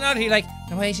personality, like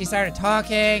the way she started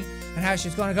talking and how she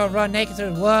was going to go run naked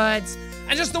through the woods,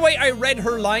 and just the way I read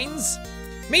her lines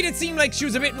made it seem like she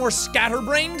was a bit more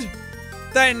scatterbrained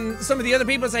than some of the other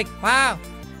people. It's like, wow,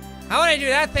 how would I do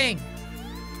that thing?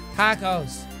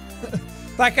 Tacos.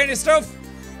 That kind of stuff.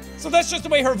 So that's just the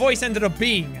way her voice ended up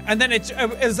being. And then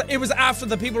it was after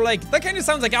the people were like, that kind of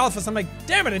sounds like Alphys. I'm like,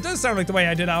 damn it does sound like the way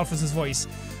I did Alphys' voice.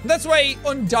 And that's why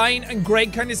Undyne and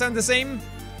Greg kind of sound the same.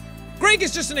 Greg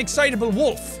is just an excitable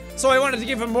wolf, so I wanted to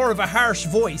give him more of a harsh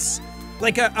voice.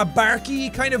 Like a barky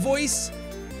kind of voice.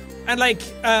 And like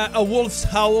a wolf's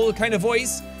howl kind of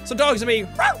voice. So dogs will be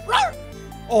row, row,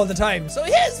 all the time. So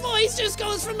his voice just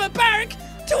goes from a bark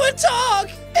to a talk.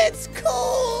 It's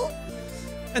cool.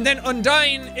 And then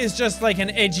Undyne is just like an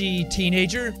edgy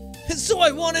teenager. So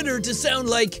I wanted her to sound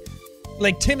like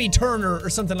Timmy Turner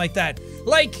or something like that.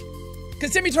 Like,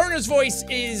 because Timmy Turner's voice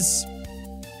is,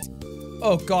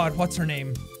 oh god, what's her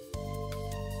name?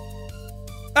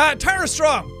 Tara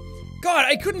Strong. God,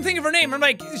 I couldn't think of her name. I'm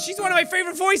like, she's one of my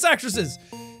favorite voice actresses.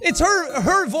 It's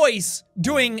her voice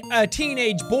doing a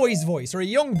teenage boy's voice, or a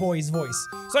young boy's voice.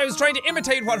 So I was trying to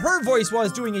imitate what her voice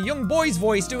was, doing a young boy's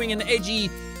voice, doing an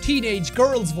edgy teenage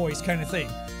girl's voice kind of thing.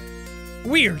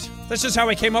 Weird. That's just how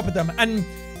I came up with them. And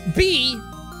B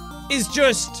is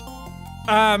just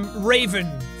Raven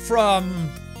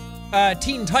from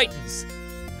Teen Titans.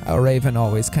 How Raven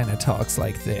always kind of talks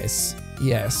like this.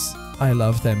 Yes, I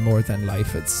love them more than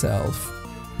life itself.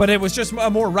 But it was just a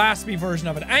more raspy version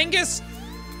of it. Angus,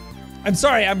 I'm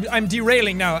sorry, I'm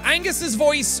derailing now. Angus's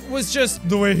voice was just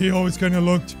the way he always kind of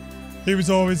looked. He was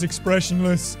always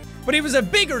expressionless. But he was a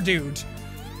bigger dude.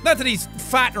 Not that he's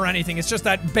fat or anything, it's just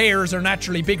that bears are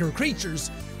naturally bigger creatures.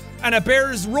 And a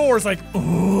bear's roar is like,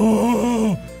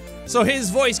 oh. So his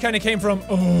voice kind of came from,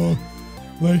 oh.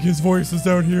 Like his voice is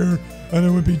down here, and it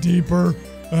would be deeper,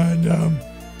 and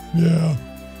yeah.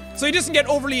 So he doesn't get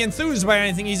overly enthused by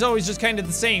anything, he's always just kind of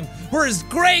the same. Whereas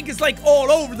Greg is like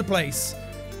all over the place.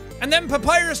 And then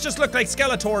Papyrus just looked like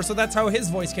Skeletor, so that's how his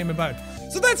voice came about.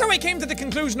 So that's how I came to the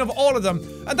conclusion of all of them.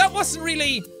 And that wasn't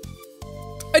really,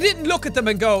 I didn't look at them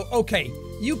and go, okay,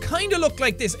 you kind of look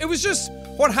like this. It was just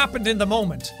what happened in the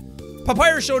moment.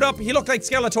 Papyrus showed up, he looked like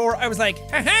Skeletor, I was like,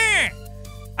 ha-ha!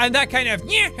 And that kind of,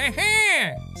 yeah,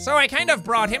 ha-ha! So I kind of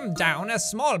brought him down a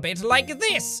small bit like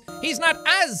this. He's not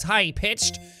as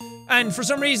high-pitched. And for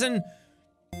some reason,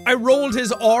 I rolled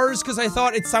his R's because I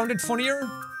thought it sounded funnier.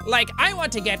 Like, I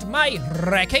want to get my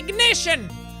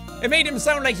recognition. It made him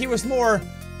sound like he was more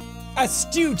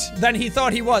astute than he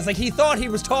thought he was. Like, he thought he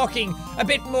was talking a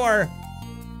bit more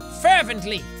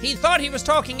fervently. He thought he was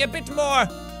talking a bit more,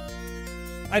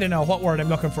 I don't know what word I'm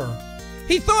looking for.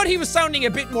 He thought he was sounding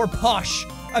a bit more posh,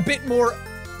 a bit more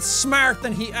smart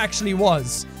than he actually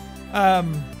was.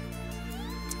 Dunno.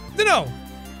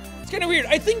 It's kind of weird.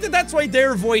 I think that's why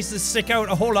their voices stick out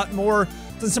a whole lot more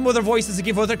than some other voices that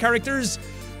give other characters.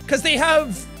 Because they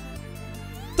have,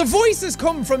 the voices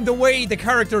come from the way the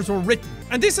characters were written.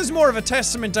 And this is more of a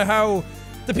testament to how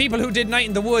the people who did Night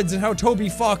in the Woods and how Toby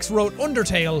Fox wrote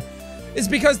Undertale is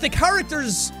because the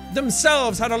characters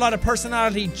themselves had a lot of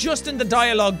personality just in the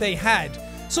dialogue they had.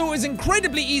 So it was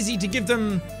incredibly easy to give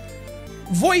them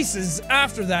voices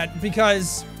after that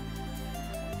because,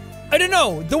 I don't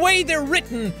know, the way they're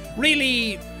written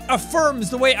really affirms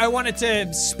the way I wanted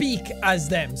to speak as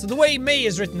them. So the way May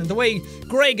is written, and the way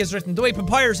Greg is written, the way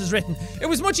Papyrus is written, it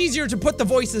was much easier to put the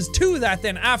voices to that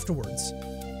than afterwards.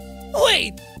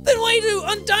 Wait, then why do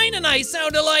Undyne and I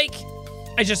sound alike?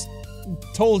 I just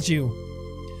told you.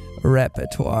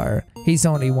 Repertoire. He's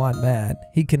only one man.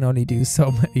 He can only do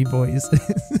so many voices.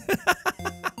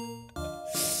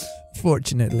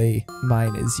 Fortunately,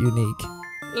 mine is unique.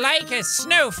 Like a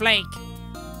snowflake.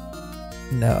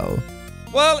 No.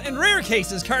 Well, in rare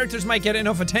cases, characters might get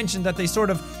enough attention that they sort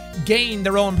of gain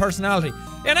their own personality.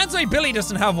 And that's why Billy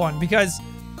doesn't have one, because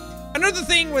another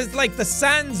thing was, like, the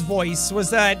Sans voice was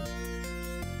that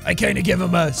I kind of give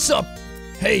him a sup,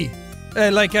 hey,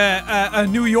 like a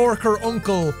New Yorker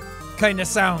uncle kind of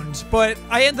sound. But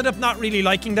I ended up not really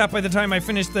liking that by the time I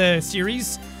finished the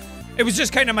series. It was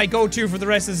just kind of my go-to for the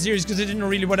rest of the series because I didn't know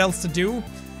really what else to do.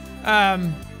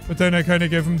 But then I kind of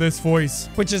give him this voice.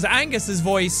 Which is Angus's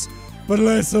voice. But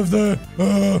less of the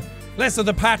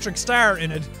Patrick Star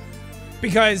in it.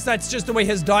 Because that's just the way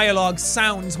his dialogue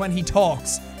sounds when he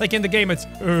talks. Like in the game it's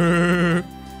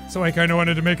so I kind of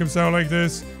wanted to make him sound like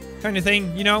this. Kind of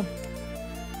thing, you know?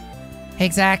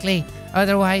 Exactly.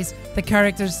 Otherwise, the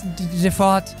characters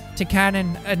default to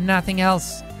canon and nothing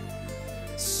else.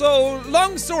 So,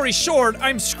 long story short,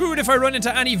 I'm screwed if I run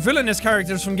into any villainous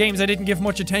characters from games I didn't give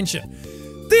much attention.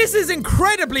 This is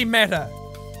incredibly meta.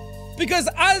 Because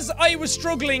as I was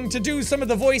struggling to do some of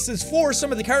the voices for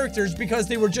some of the characters because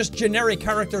they were just generic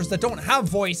characters that don't have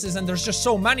voices and there's just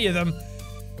so many of them,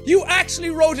 you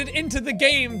actually wrote it into the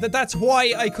game that that's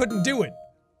why I couldn't do it.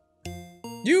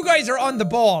 You guys are on the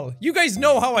ball. You guys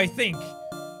know how I think.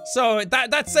 So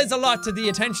that says a lot to the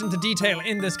attention to detail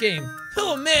in this game.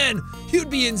 Oh man,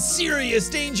 you'd be in serious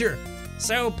danger.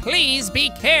 So please be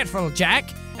careful, Jack,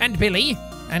 and Billy,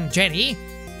 and Jenny.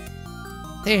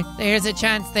 There's a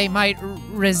chance they might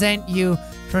resent you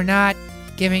for not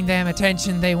giving them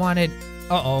attention they wanted.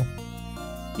 Uh-oh.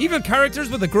 Evil characters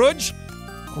with a grudge?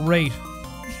 Great.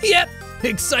 Yep,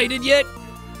 excited yet?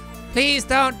 Please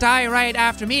don't die right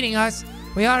after meeting us.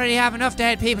 We already have enough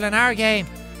dead people in our game.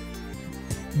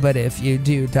 But if you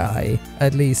do die,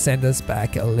 at least send us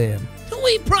back a limb.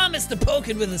 We promised to poke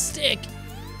it with a stick.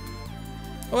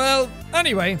 Well,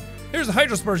 anyway, here's the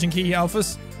Hydrospersion key,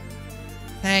 Alphys.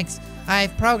 Thanks.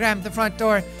 I've programmed the front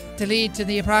door to lead to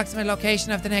the approximate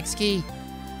location of the next key.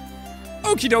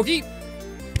 Okie dokie.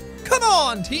 Come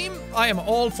on, team. I am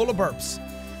all full of burps.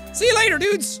 See you later,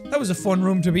 dudes. That was a fun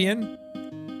room to be in.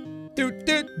 Here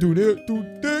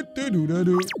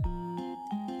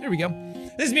we go.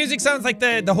 This music sounds like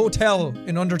the hotel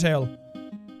in Undertale.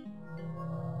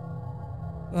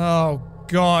 Oh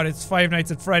god, it's Five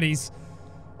Nights at Freddy's.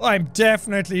 I'm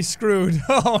definitely screwed.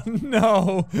 Oh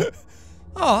no.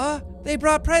 Aw, they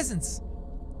brought presents.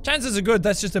 Chances are good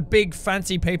that's just a big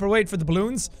fancy paperweight for the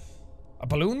balloons. A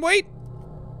balloon weight?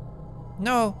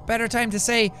 No, better time to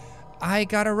say, I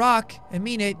got a rock. I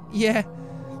mean it, yeah.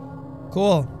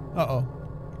 Cool. Uh-oh.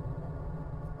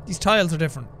 These tiles are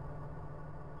different.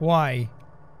 Why?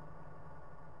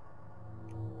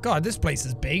 God, this place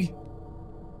is big.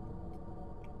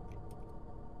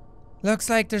 Looks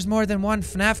like there's more than one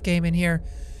FNAF game in here.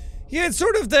 Yeah, it's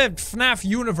sort of the FNAF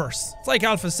universe. It's like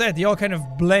Alpha said, they all kind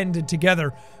of blended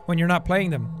together when you're not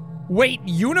playing them. Wait,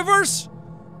 universe?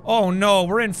 Oh no,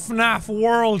 we're in FNAF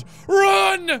world.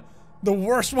 Run! The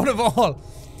worst one of all.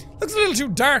 Looks a little too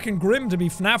dark and grim to be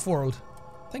FNAF world.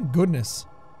 Thank goodness.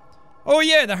 Oh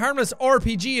yeah, the harmless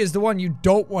RPG is the one you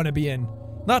don't want to be in.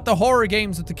 Not the horror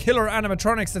games with the killer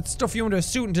animatronics that stuff you into a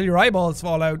suit until your eyeballs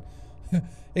fall out.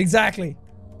 Exactly.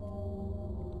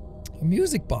 A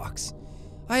music box.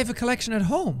 I have a collection at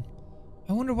home.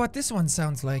 I wonder what this one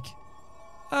sounds like.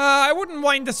 I wouldn't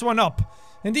wind this one up.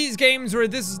 In these games where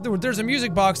there's a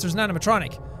music box, there's an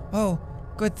animatronic. Oh,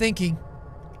 good thinking.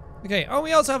 Okay, oh,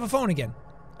 we also have a phone again.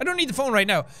 I don't need the phone right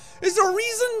now. Is there a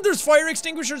reason there's fire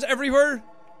extinguishers everywhere?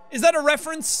 Is that a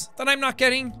reference that I'm not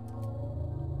getting?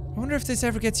 I wonder if this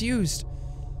ever gets used.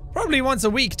 Probably once a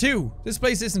week, too. This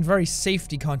place isn't very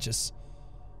safety conscious.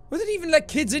 Why did it even let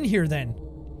kids in here, then?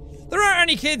 There aren't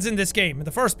any kids in this game in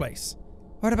the first place.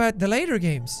 What about the later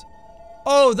games?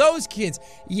 Oh, those kids.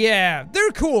 Yeah,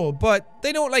 they're cool, but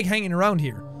they don't like hanging around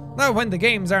here. Not when the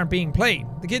games aren't being played.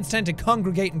 The kids tend to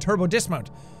congregate in Turbo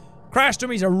Dismount. Crash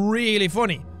dummies are really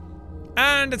funny.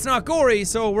 And it's not gory,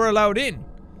 so we're allowed in.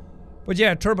 But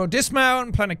yeah, turbo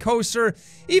dismount, planet coaster,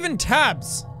 even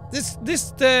tabs.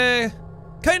 The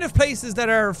kind of places that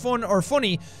are fun or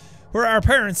funny where our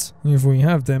parents, if we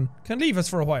have them, can leave us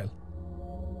for a while.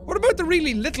 What about the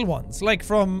really little ones, like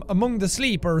from Among the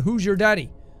Sleep or Who's Your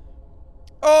Daddy?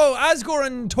 Oh, Asgore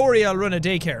and Toriel run a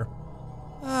daycare.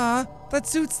 Ah, that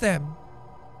suits them.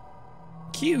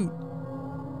 Cute.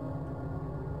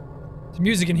 The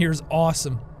music in here is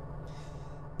awesome.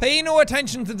 Pay no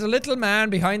attention to the little man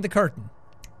behind the curtain.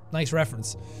 Nice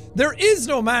reference. There is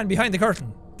no man behind the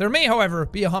curtain. There may, however,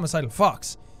 be a homicidal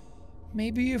fox.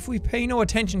 Maybe if we pay no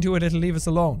attention to it, it'll leave us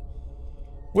alone.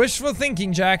 Wishful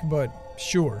thinking, Jack, but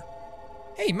sure.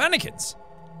 Hey, mannequins.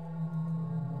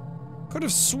 Could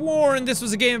have sworn this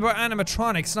was a game about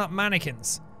animatronics, not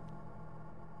mannequins.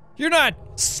 You're not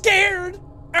scared,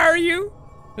 are you?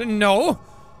 No.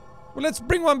 Well, let's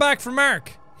bring one back for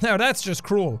Mark. Now that's just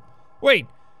cruel. Wait,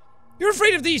 you're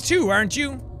afraid of these too, aren't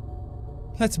you?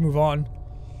 Let's move on.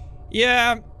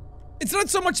 Yeah, it's not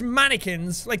so much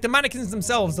mannequins. Like, the mannequins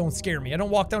themselves don't scare me. I don't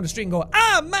walk down the street and go,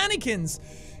 ah, mannequins!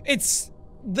 It's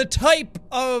the type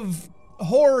of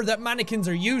horror that mannequins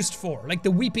are used for. Like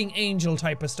the Weeping Angel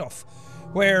type of stuff.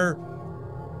 Where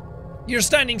you're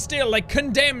standing still, like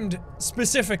Condemned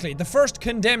specifically. The first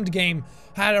Condemned game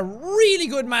had a really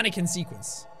good mannequin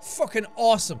sequence. Fucking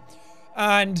awesome.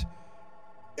 And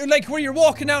like where you're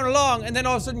walking down along and then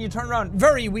all of a sudden you turn around.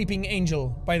 Very Weeping Angel,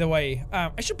 by the way.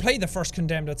 I should play the first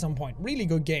Condemned at some point. Really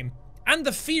good game. And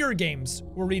the Fear games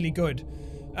were really good.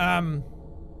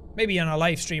 Maybe on a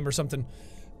live stream or something.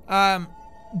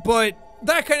 But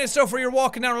that kind of stuff where you're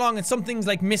walking down along and something's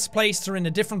like misplaced or in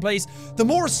a different place. The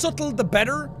more subtle, the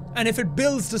better. And if it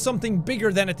builds to something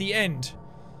bigger than at the end.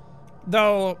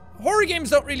 Though, horror games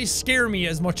don't really scare me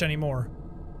as much anymore.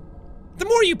 The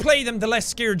more you play them, the less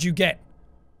scared you get.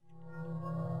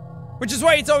 Which is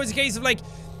why it's always a case of like,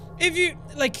 if you,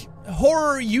 like,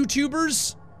 horror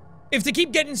YouTubers, if they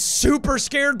keep getting super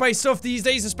scared by stuff these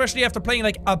days, especially after playing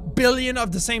like 1 billion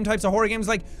of the same types of horror games,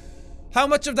 like, how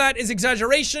much of that is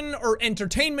exaggeration or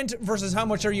entertainment versus how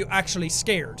much are you actually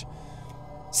scared?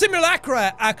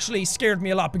 Simulacra actually scared me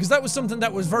a lot because that was something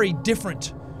that was very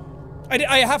different.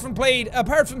 I haven't played,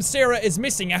 apart from Sarah is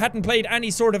Missing, I hadn't played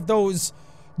any sort of those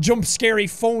jump scary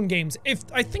phone games.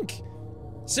 I think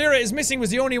Sarah is Missing was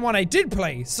the only one I did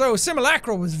play. So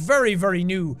Simulacra was very, very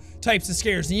new types of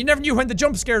scares. And you never knew when the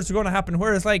jump scares were going to happen.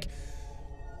 Whereas like,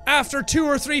 after 2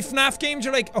 or 3 FNAF games,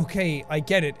 you're like, okay, I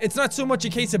get it. It's not so much a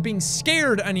case of being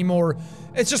scared anymore.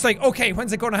 It's just like, okay,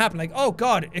 when's it going to happen? Like, oh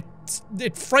god,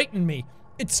 it frightened me.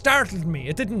 It startled me.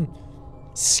 It didn't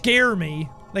scare me.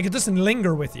 Like, it doesn't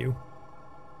linger with you.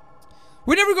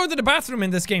 We never go to the bathroom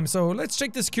in this game, so let's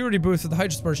check the security booth for the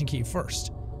hydrodispersion key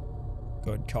first.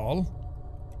 Good call.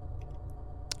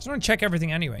 Just want to check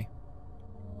everything anyway.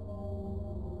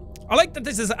 I like that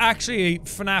this is actually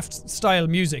FNAF style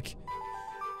music.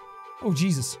 Oh,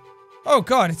 Jesus. Oh,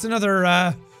 God, it's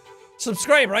another,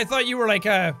 subscriber. I thought you were like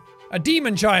a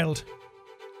demon child.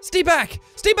 Stay back!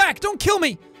 Stay back! Don't kill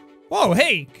me! Whoa,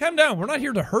 hey, calm down. We're not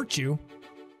here to hurt you.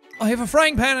 I have a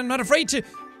frying pan. I'm not afraid to...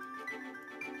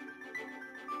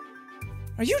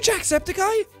 Are you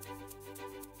Jacksepticeye?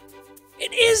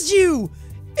 It is you!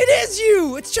 It is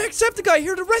you! It's Jacksepticeye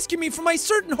here to rescue me from my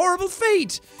certain horrible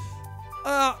fate!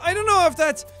 I don't know if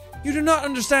that's... You do not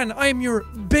understand. I am your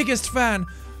biggest fan.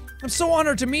 I'm so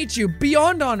honored to meet you.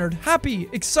 Beyond honored. Happy.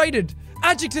 Excited.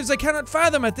 Adjectives I cannot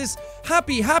fathom at this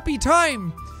happy, happy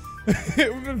time. It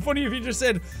would have been funny if you just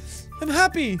said, I'm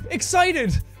happy.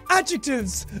 Excited.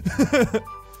 Adjectives.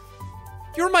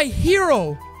 You're my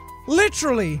hero.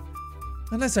 Literally.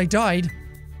 Unless I died.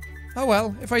 Oh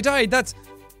well, if I died, that's...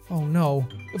 Oh no.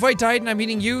 If I died and I'm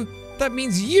eating you, that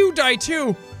means you die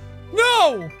too.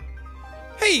 No!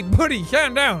 Hey, buddy,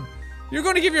 calm down. You're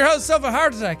going to give yourself a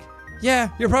heart attack. Yeah,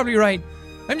 you're probably right.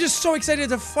 I'm just so excited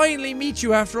to finally meet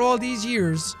you after all these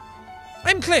years.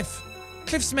 I'm Cliff.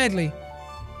 Cliff Smedley.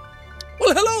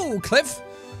 Well, hello, Cliff.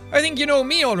 I think you know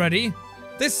me already.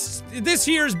 This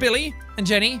here's Billy and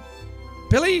Jenny.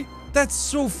 Billy? That's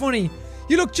so funny.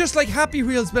 You look just like Happy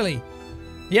Wheels Billy.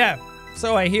 Yeah,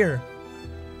 so I hear.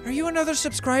 Are you another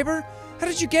subscriber? How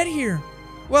did you get here?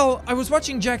 Well, I was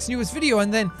watching Jack's newest video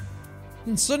and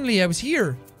suddenly I was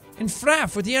here. In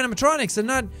FNAF with the animatronics and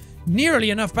not nearly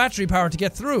enough battery power to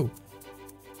get through.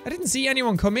 I didn't see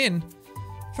anyone come in.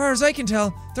 As far as I can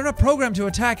tell, they're not programmed to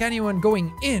attack anyone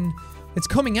going in. It's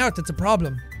coming out that's a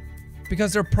problem.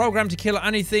 Because they're programmed to kill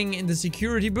anything in the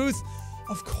security booth?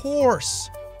 Of course.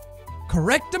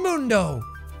 Correctamundo.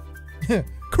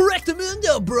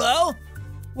 Correctamundo, bro.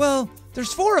 Well,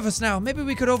 there's 4 of us now. Maybe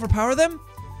we could overpower them?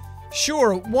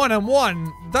 Sure,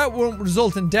 one-on-one, that won't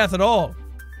result in death at all.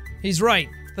 He's right.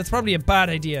 That's probably a bad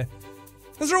idea.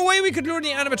 Is there a way we could lure the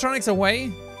animatronics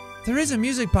away? There is a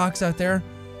music box out there.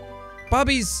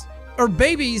 Baby's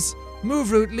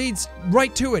move route leads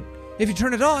right to it. If you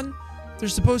turn it on, they're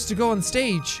supposed to go on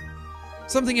stage.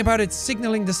 Something about it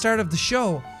signaling the start of the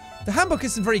show. The handbook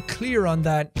isn't very clear on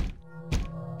that.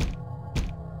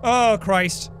 Oh,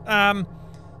 Christ.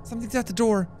 Something's at the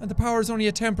door, and the power is only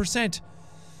at 10%.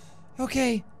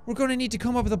 Okay, we're gonna need to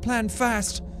come up with a plan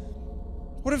fast.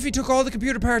 What if we took all the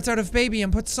computer parts out of Baby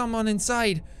and put someone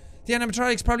inside? The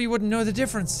animatronics probably wouldn't know the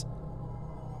difference.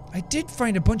 I did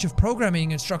find a bunch of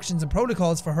programming instructions and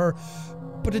protocols for her,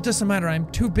 but it doesn't matter, I'm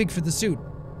too big for the suit.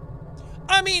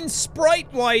 I mean,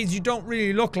 sprite-wise, you don't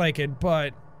really look like it,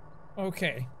 but...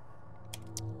 okay.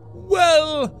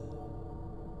 Well...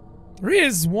 there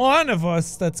is one of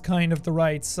us that's kind of the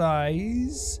right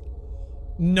size.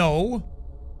 No.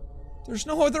 There's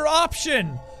no other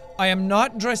option. I am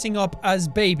not dressing up as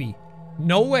Baby.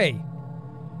 No way.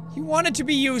 You want it to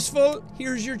be useful?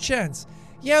 Here's your chance.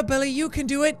 Yeah, Billy, you can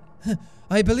do it.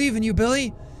 I believe in you,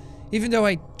 Billy. Even though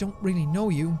I don't really know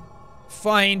you.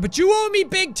 Fine, but you owe me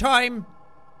big time.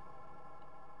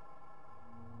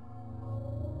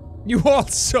 You all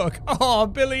suck. Oh,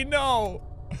 Billy, no.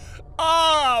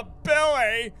 Ah,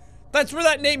 Billy. That's where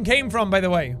that name came from, by the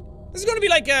way. This is gonna be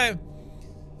like a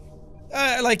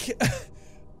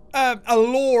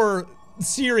lore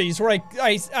series where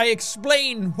I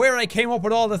explain where I came up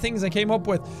with all the things I came up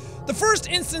with. The first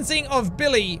instancing of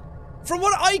Billy, from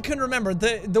what I can remember,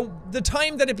 the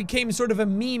time that it became sort of a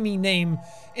meme-y name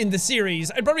in the series,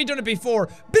 I'd probably done it before.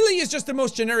 Billy is just the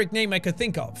most generic name I could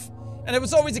think of. And it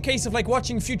was always a case of like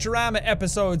watching Futurama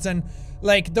episodes and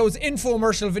like those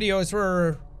infomercial videos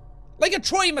where, like a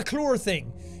Troy McClure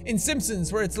thing in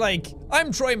Simpsons where it's like,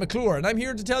 I'm Troy McClure and I'm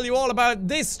here to tell you all about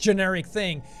this generic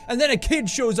thing. And then a kid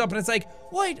shows up and it's like,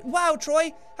 wait, wow,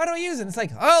 Troy, how do I use it? And it's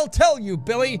like, I'll tell you,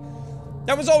 Billy.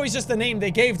 That was always just the name they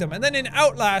gave them. And then in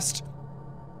Outlast,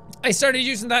 I started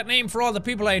using that name for all the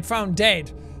people I had found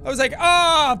dead. I was like,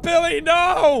 ah, Billy,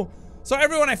 no! So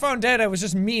everyone I found dead, I was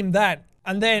just meme that.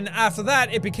 And then after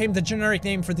that, it became the generic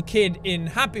name for the kid in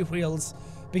Happy Wheels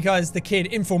because the kid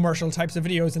infomercial types of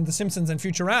videos in The Simpsons and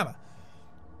Futurama.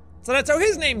 So that's how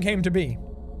his name came to be.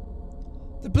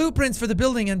 The blueprints for the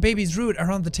building and Baby's route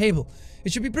are on the table.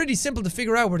 It should be pretty simple to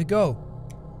figure out where to go.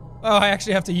 Oh, I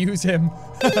actually have to use him.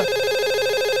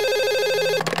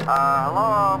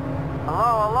 Hello?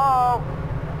 Hello?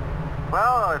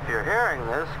 Well, if you're hearing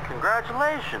this,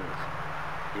 congratulations.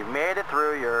 You made it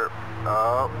through your...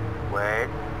 oh, wait.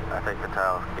 I think the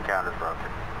counter's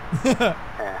broken.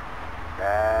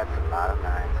 That's a lot of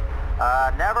nines.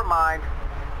 Never mind.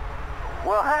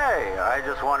 Well, hey, I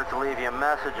just wanted to leave you a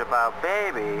message about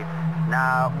Baby.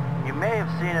 Now, you may have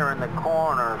seen her in the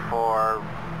corner for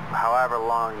however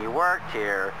long you worked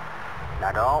here.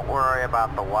 Now, don't worry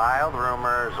about the wild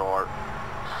rumors or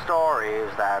stories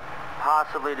that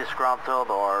possibly disgruntled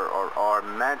or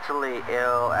mentally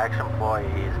ill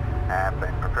ex-employees have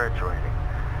been perpetuating.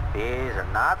 These are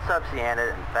not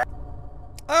substantiated in fact.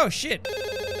 Oh, shit.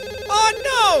 Oh,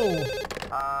 no!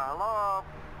 Hello?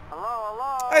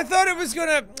 I thought it was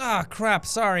gonna... ah, crap,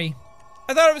 sorry.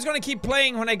 I thought it was gonna keep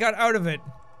playing when I got out of it.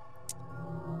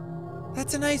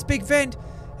 That's a nice big vent.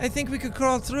 I think we could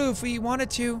crawl through if we wanted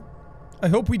to. I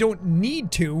hope we don't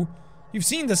need to. You've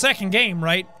seen the second game,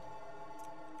 right?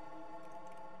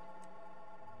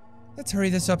 Let's hurry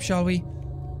this up, shall we?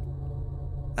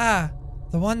 Ah,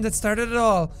 the one that started it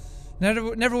all.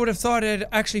 Never would have thought I'd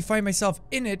actually find myself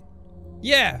in it.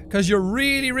 Yeah, because you're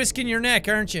really risking your neck,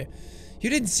 aren't you? You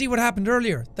didn't see what happened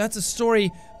earlier. That's a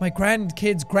story my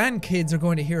grandkids are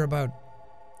going to hear about.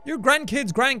 Your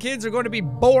grandkids are going to be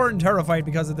born terrified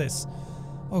because of this.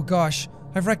 Oh gosh,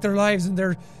 I've wrecked their lives and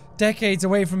they're decades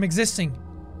away from existing.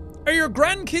 Are your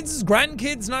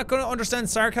grandkids not going to understand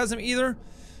sarcasm either?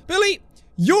 Billy,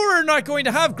 you're not going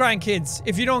to have grandkids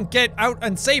if you don't get out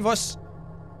and save us.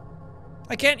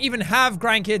 I can't even have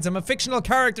grandkids. I'm a fictional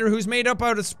character who's made up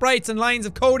out of sprites and lines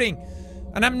of coding.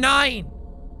 And I'm 9.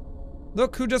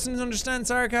 Look, who doesn't understand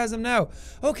sarcasm now?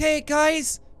 Okay,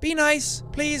 guys, be nice,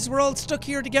 please. We're all stuck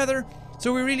here together,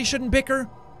 so we really shouldn't bicker.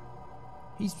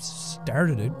 He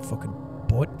started it, fucking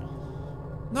butt.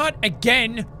 Not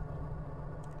again.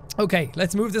 Okay,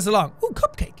 let's move this along. Ooh,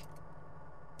 cupcake.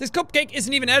 This cupcake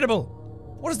isn't even edible.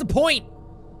 What is the point?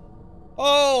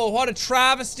 Oh, what a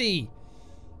travesty.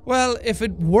 Well, if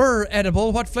it were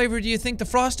edible, what flavor do you think the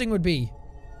frosting would be?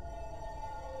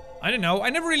 I don't know. I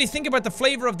never really think about the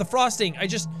flavor of the frosting. I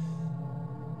just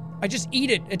eat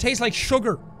it. It tastes like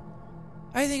sugar.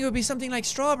 I think it would be something like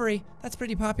strawberry. That's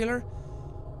pretty popular.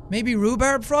 Maybe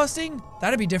rhubarb frosting?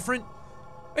 That'd be different.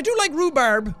 I do like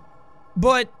rhubarb,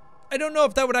 but I don't know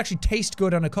if that would actually taste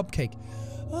good on a cupcake.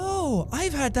 Oh,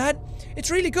 I've had that. It's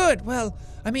really good. Well,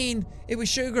 I mean, it was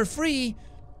sugar-free,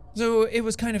 so it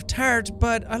was kind of tart,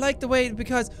 but I like the way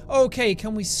because... Okay,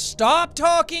 can we stop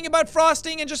talking about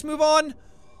frosting and just move on?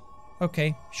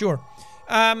 Okay, sure.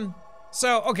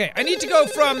 Okay, I need to go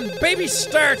from baby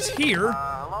starts here.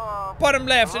 Bottom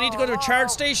left, I need to go to a charge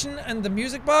station and the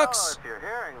music box. If you're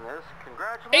hearing this,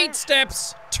 8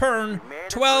 steps, turn,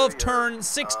 12 turn,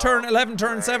 6 turn, 11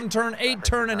 turn, 7 turn, 8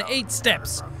 turn, and 8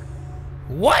 steps.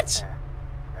 What?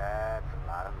 That's a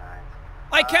lot of nines.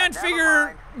 I can't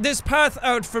figure this path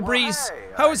out, Fabrice.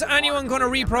 How is anyone gonna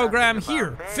reprogram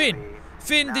here?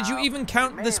 Finn, did you even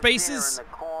count the spaces?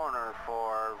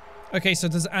 Okay, so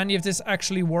does any of this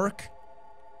actually work?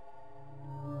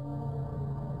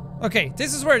 Okay,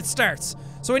 this is where it starts.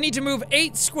 So I need to move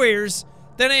 8 squares,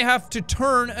 then I have to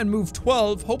turn and move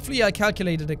 12. Hopefully I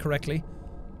calculated it correctly.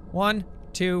 1,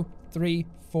 2, 3,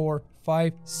 4,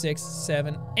 5, 6,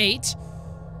 7, 8.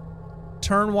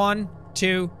 Turn 1,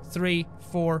 2, 3,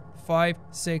 4, 5,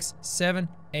 6, 7,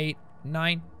 8,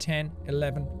 9, 10,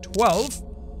 11, 12.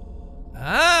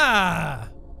 Ah!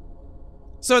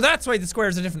 So that's why the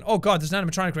squares are different. Oh god, there's an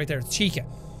animatronic right there. It's Chica.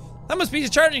 That must be the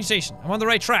charging station. I'm on the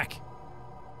right track.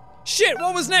 Shit,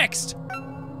 what was next?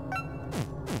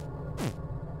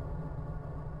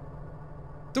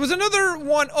 There was another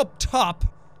one up top.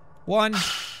 One.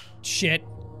 Shit.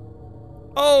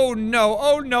 Oh no,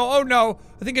 oh no, oh no.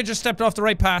 I think I just stepped off the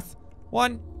right path.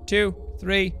 1, 2,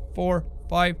 3, 4,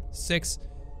 5, 6,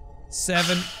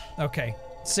 7. Okay,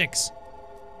 6.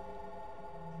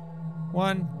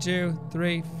 1, 2,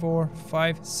 3, 4,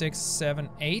 5, 6, 7,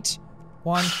 8.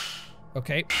 1.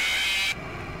 Okay.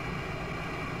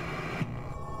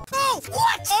 Oh,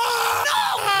 what? Oh,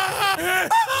 no!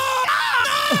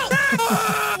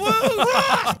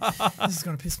 This is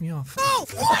gonna piss me off. Oh,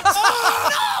 what?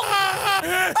 Oh,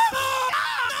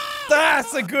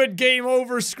 That's a good game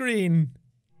over screen.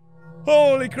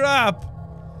 Holy crap.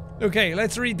 Okay,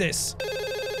 let's read this.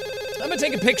 I'm gonna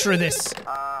take a picture of this.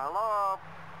 Hello?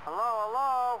 Hello,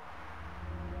 hello?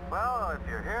 Well, if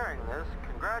you're hearing this,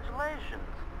 congratulations.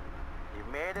 You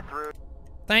made it through.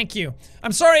 Thank you.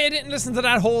 I'm sorry I didn't listen to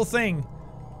that whole thing.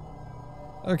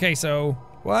 Okay, so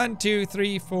 1, 2,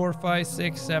 3, 4, 5,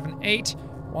 6, 7, 8.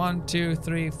 1, 2,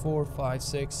 3, 4, 5,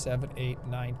 6, 7, 8,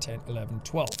 9, 10, 11,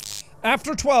 12.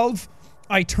 After 12,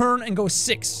 I turn and go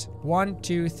 6. 1,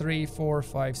 2, 3, 4,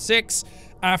 5, 6.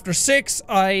 After 6,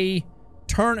 I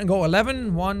turn and go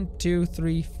 11. 1, 2,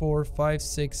 3, 4, 5,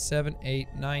 6, 7, 8,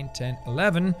 9, 10,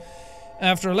 11.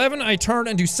 After 11, I turn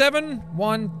and do 7.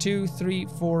 1, 2, 3,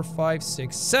 4, 5,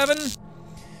 6, 7.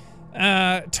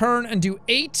 Turn and do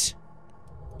 8.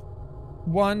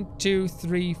 1, 2,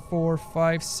 3, 4,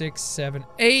 5, 6, 7,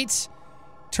 8.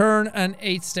 Turn and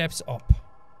 8 steps up.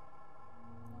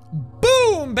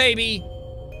 Boom, baby!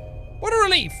 What a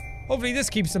relief. Hopefully this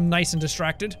keeps him nice and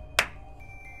distracted.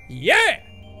 Yeah!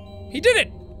 He did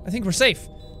it! I think we're safe.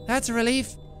 That's a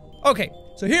relief. Okay,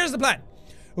 so here's the plan.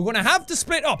 We're gonna have to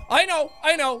split up. I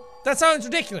know. That sounds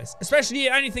ridiculous. Especially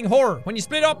anything horror. When you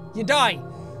split up, you die.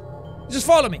 Just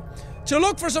follow me. To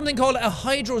look for something called a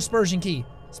hydrospersion key.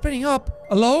 Splitting up?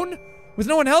 Alone? With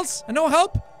no one else? And no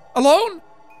help? Alone?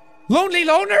 Lonely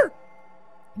loner?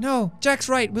 No, Jack's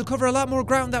right. We'll cover a lot more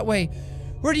ground that way.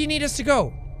 Where do you need us to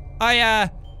go? I,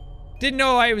 didn't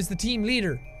know I was the team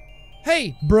leader.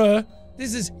 Hey, bruh.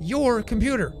 This is your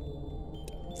computer.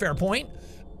 Fair point.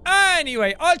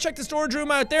 Anyway, I'll check the storage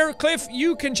room out there. Cliff,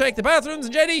 you can check the bathrooms,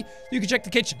 and Jetty, you can check the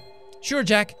kitchen. Sure,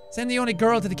 Jack. Send the only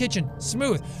girl to the kitchen.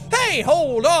 Smooth. Hey,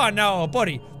 hold on now,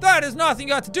 buddy. That has nothing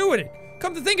got to do with it.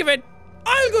 Come to think of it,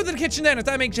 I'll go to the kitchen then if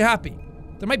that makes you happy.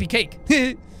 There might be cake.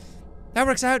 That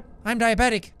works out. I'm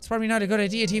diabetic. It's probably not a good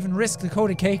idea to even risk the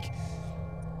coated cake.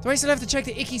 Do I still have to check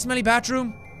the icky, smelly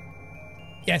bathroom?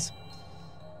 Yes.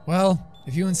 Well,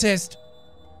 if you insist.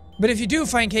 But if you do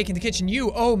find cake in the kitchen,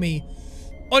 you owe me.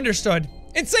 Understood.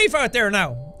 It's safe out there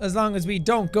now, as long as we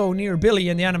don't go near Billy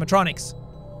and the animatronics.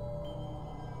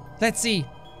 Let's see.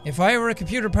 If I were a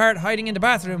computer part hiding in the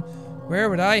bathroom, where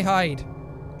would I hide?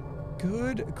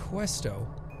 Good questo.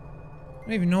 I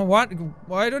don't even know what.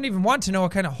 Well, I don't even want to know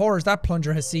what kind of horrors that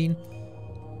plunger has seen.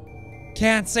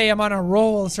 Can't say I'm on a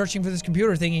roll searching for this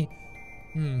computer thingy.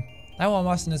 That one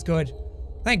wasn't as good.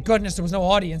 Thank goodness there was no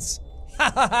audience.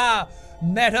 Ha ha ha!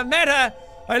 Meta meta!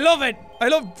 I love it! I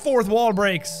love fourth wall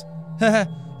breaks.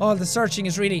 All the searching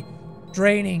is really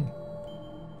draining.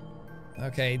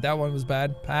 Okay, that one was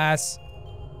bad. Pass.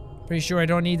 Pretty sure I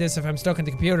don't need this if I'm stuck in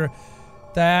the computer.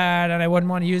 that I wouldn't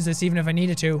want to use this even if I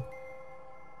needed to.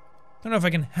 Don't know if I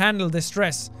can handle this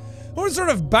stress. What sort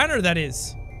of banner that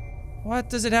is? What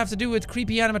does it have to do with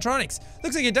creepy animatronics?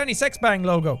 Looks like a Danny Sexbang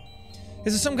logo.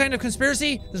 Is it some kind of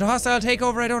conspiracy? Is it a hostile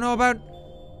takeover I don't know about?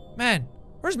 Man,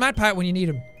 where's MatPat when you need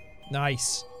him?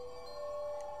 Nice.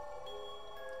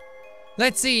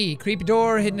 Let's see. Creepy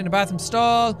door hidden in a bathroom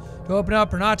stall. To open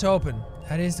up or not to open?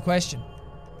 That is the question.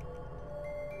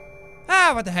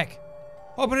 Ah, what the heck?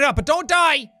 Open it up, but don't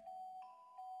die!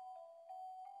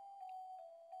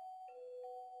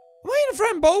 Am I in a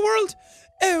Frambo world?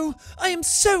 Oh, I am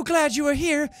so glad you are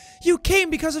here. You came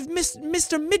because of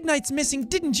Mr. Midnight's missing,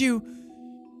 didn't you?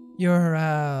 You're,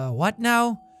 what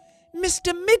now?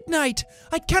 Mr. Midnight!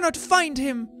 I cannot find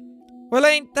him. Well,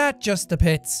 ain't that just the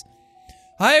pits?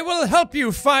 I will help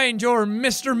you find your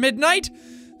Mr. Midnight.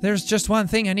 There's just one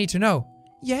thing I need to know.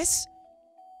 Yes?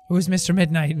 Who's Mr.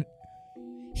 Midnight?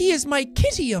 He is my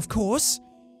kitty, of course.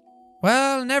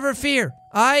 Well, never fear.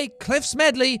 I, Cliff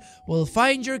Smedley, will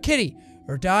find your kitty,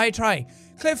 or die trying.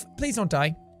 Cliff, please don't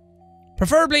die.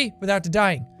 Preferably without the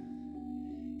dying.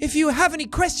 If you have any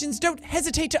questions, don't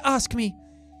hesitate to ask me.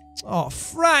 Oh,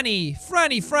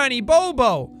 Franny,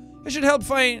 Bobo. I should help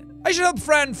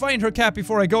Fran find her cat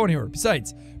before I go anywhere.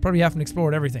 Besides, probably haven't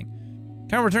explored everything.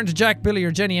 Can't return to Jack, Billy,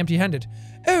 or Jenny empty-handed.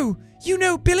 Oh, you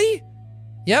know Billy?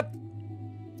 Yep.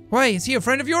 Why, is he a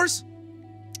friend of yours?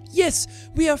 Yes,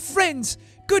 we are friends.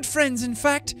 Good friends, in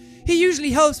fact. He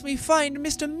usually helps me find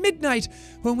Mr. Midnight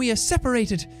when we are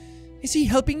separated. Is he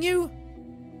helping you?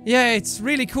 Yeah, it's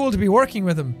really cool to be working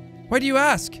with him. Why do you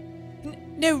ask?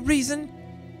 No reason.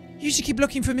 You should keep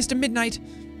looking for Mr. Midnight.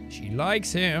 She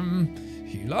likes him.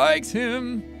 He likes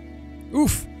him.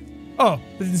 Oof. Oh,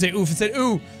 it didn't say oof, it said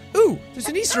ooh. Ooh, there's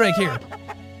an Easter egg here.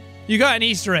 You got an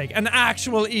Easter egg, an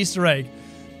actual Easter egg.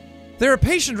 There are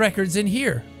patient records in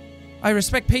here. I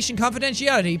respect patient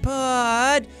confidentiality,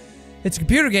 but it's a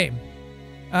computer game.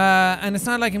 And it's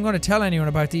not like I'm going to tell anyone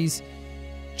about these.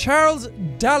 Charles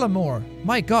Dallimore.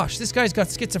 My gosh, this guy's got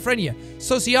schizophrenia,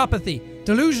 sociopathy,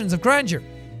 delusions of grandeur.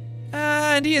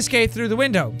 And he escaped through the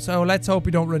window, so let's hope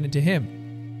we don't run into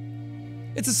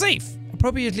him. It's a safe,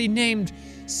 appropriately named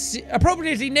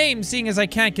seeing as I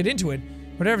can't get into it.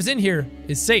 Whatever's in here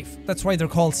is safe. That's why they're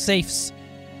called safes.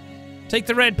 Take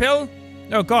the red pill.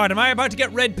 Oh god, am I about to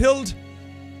get red pilled?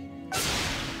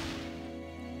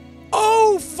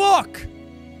 Oh fuck!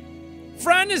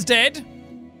 Fran is dead.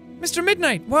 Mr.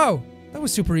 Midnight, wow, that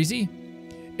was super easy.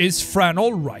 Is Fran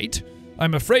alright?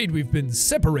 I'm afraid we've been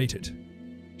separated.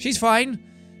 She's fine.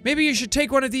 Maybe you should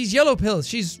take one of these yellow pills.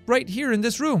 She's right here in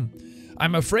this room.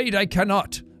 I'm afraid I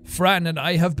cannot. Fran and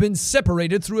I have been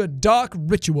separated through a dark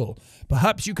ritual.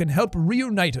 Perhaps you can help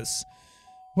reunite us.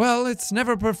 Well, I've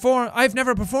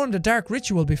never performed a dark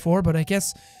ritual before, but I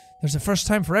guess there's a first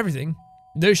time for everything.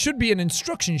 There should be an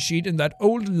instruction sheet in that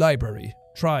old library.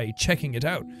 Try checking it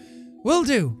out. Will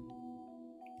do.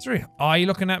 Is there an eye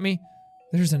looking at me?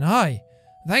 There's an eye.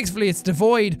 Thankfully, it's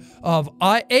devoid of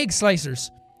egg slicers.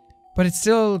 But it's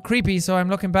still creepy, so I'm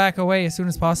looking back away as soon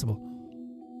as possible.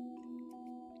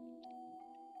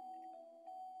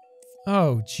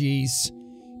 Oh, jeez.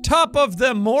 Top of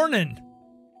the morning.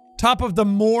 Top of the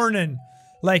morning.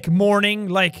 Like morning,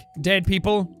 like dead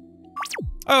people.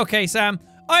 Okay, Sam.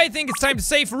 I think it's time to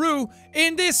say faroo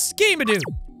in this game-a-doo.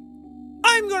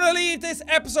 I'm gonna leave this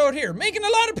episode here. Making a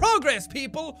lot of progress,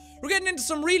 people. We're getting into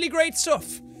some really great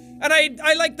stuff. And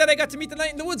I like that I got to meet the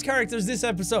Night in the Woods characters this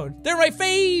episode. They're my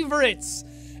favorites.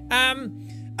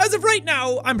 As of right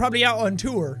now, I'm probably out on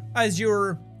tour as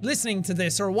you're listening to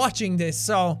this or watching this,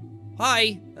 so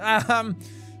hi. I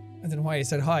don't know why I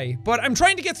said hi, but I'm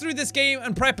trying to get through this game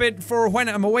and prep it for when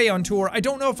I'm away on tour. I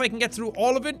don't know if I can get through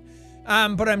all of it,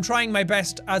 but I'm trying my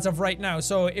best as of right now.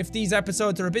 So if these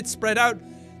episodes are a bit spread out,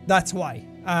 that's why.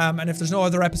 And if there's no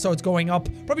other episodes going up,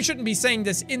 probably shouldn't be saying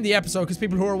this in the episode because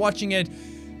people who are watching it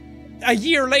a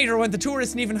year later when the tour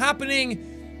isn't even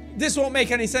happening, this won't make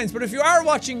any sense. But if you are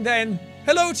watching, then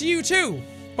hello to you too.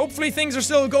 Hopefully things are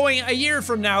still going a year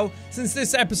from now since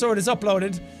this episode is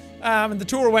uploaded, and the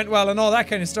tour went well and all that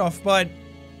kind of stuff. But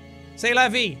c'est la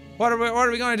vie. What are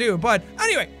we gonna do? But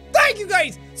anyway, thank you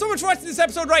guys so much for watching this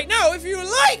episode right now. If you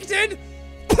liked it,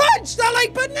 punch that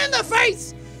like button in the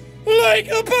face like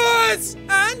a boss,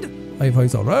 and high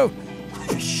fives all around.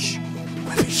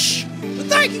 But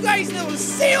thank you guys, and I will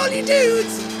see all you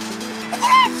dudes in the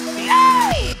next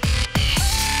video!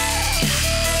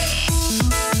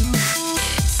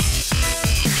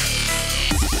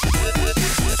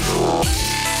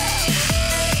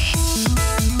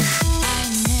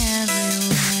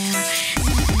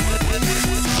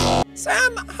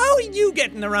 Sam, how are you you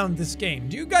getting around this game?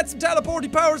 Do you got some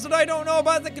teleporty powers that I don't know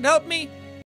about that can help me?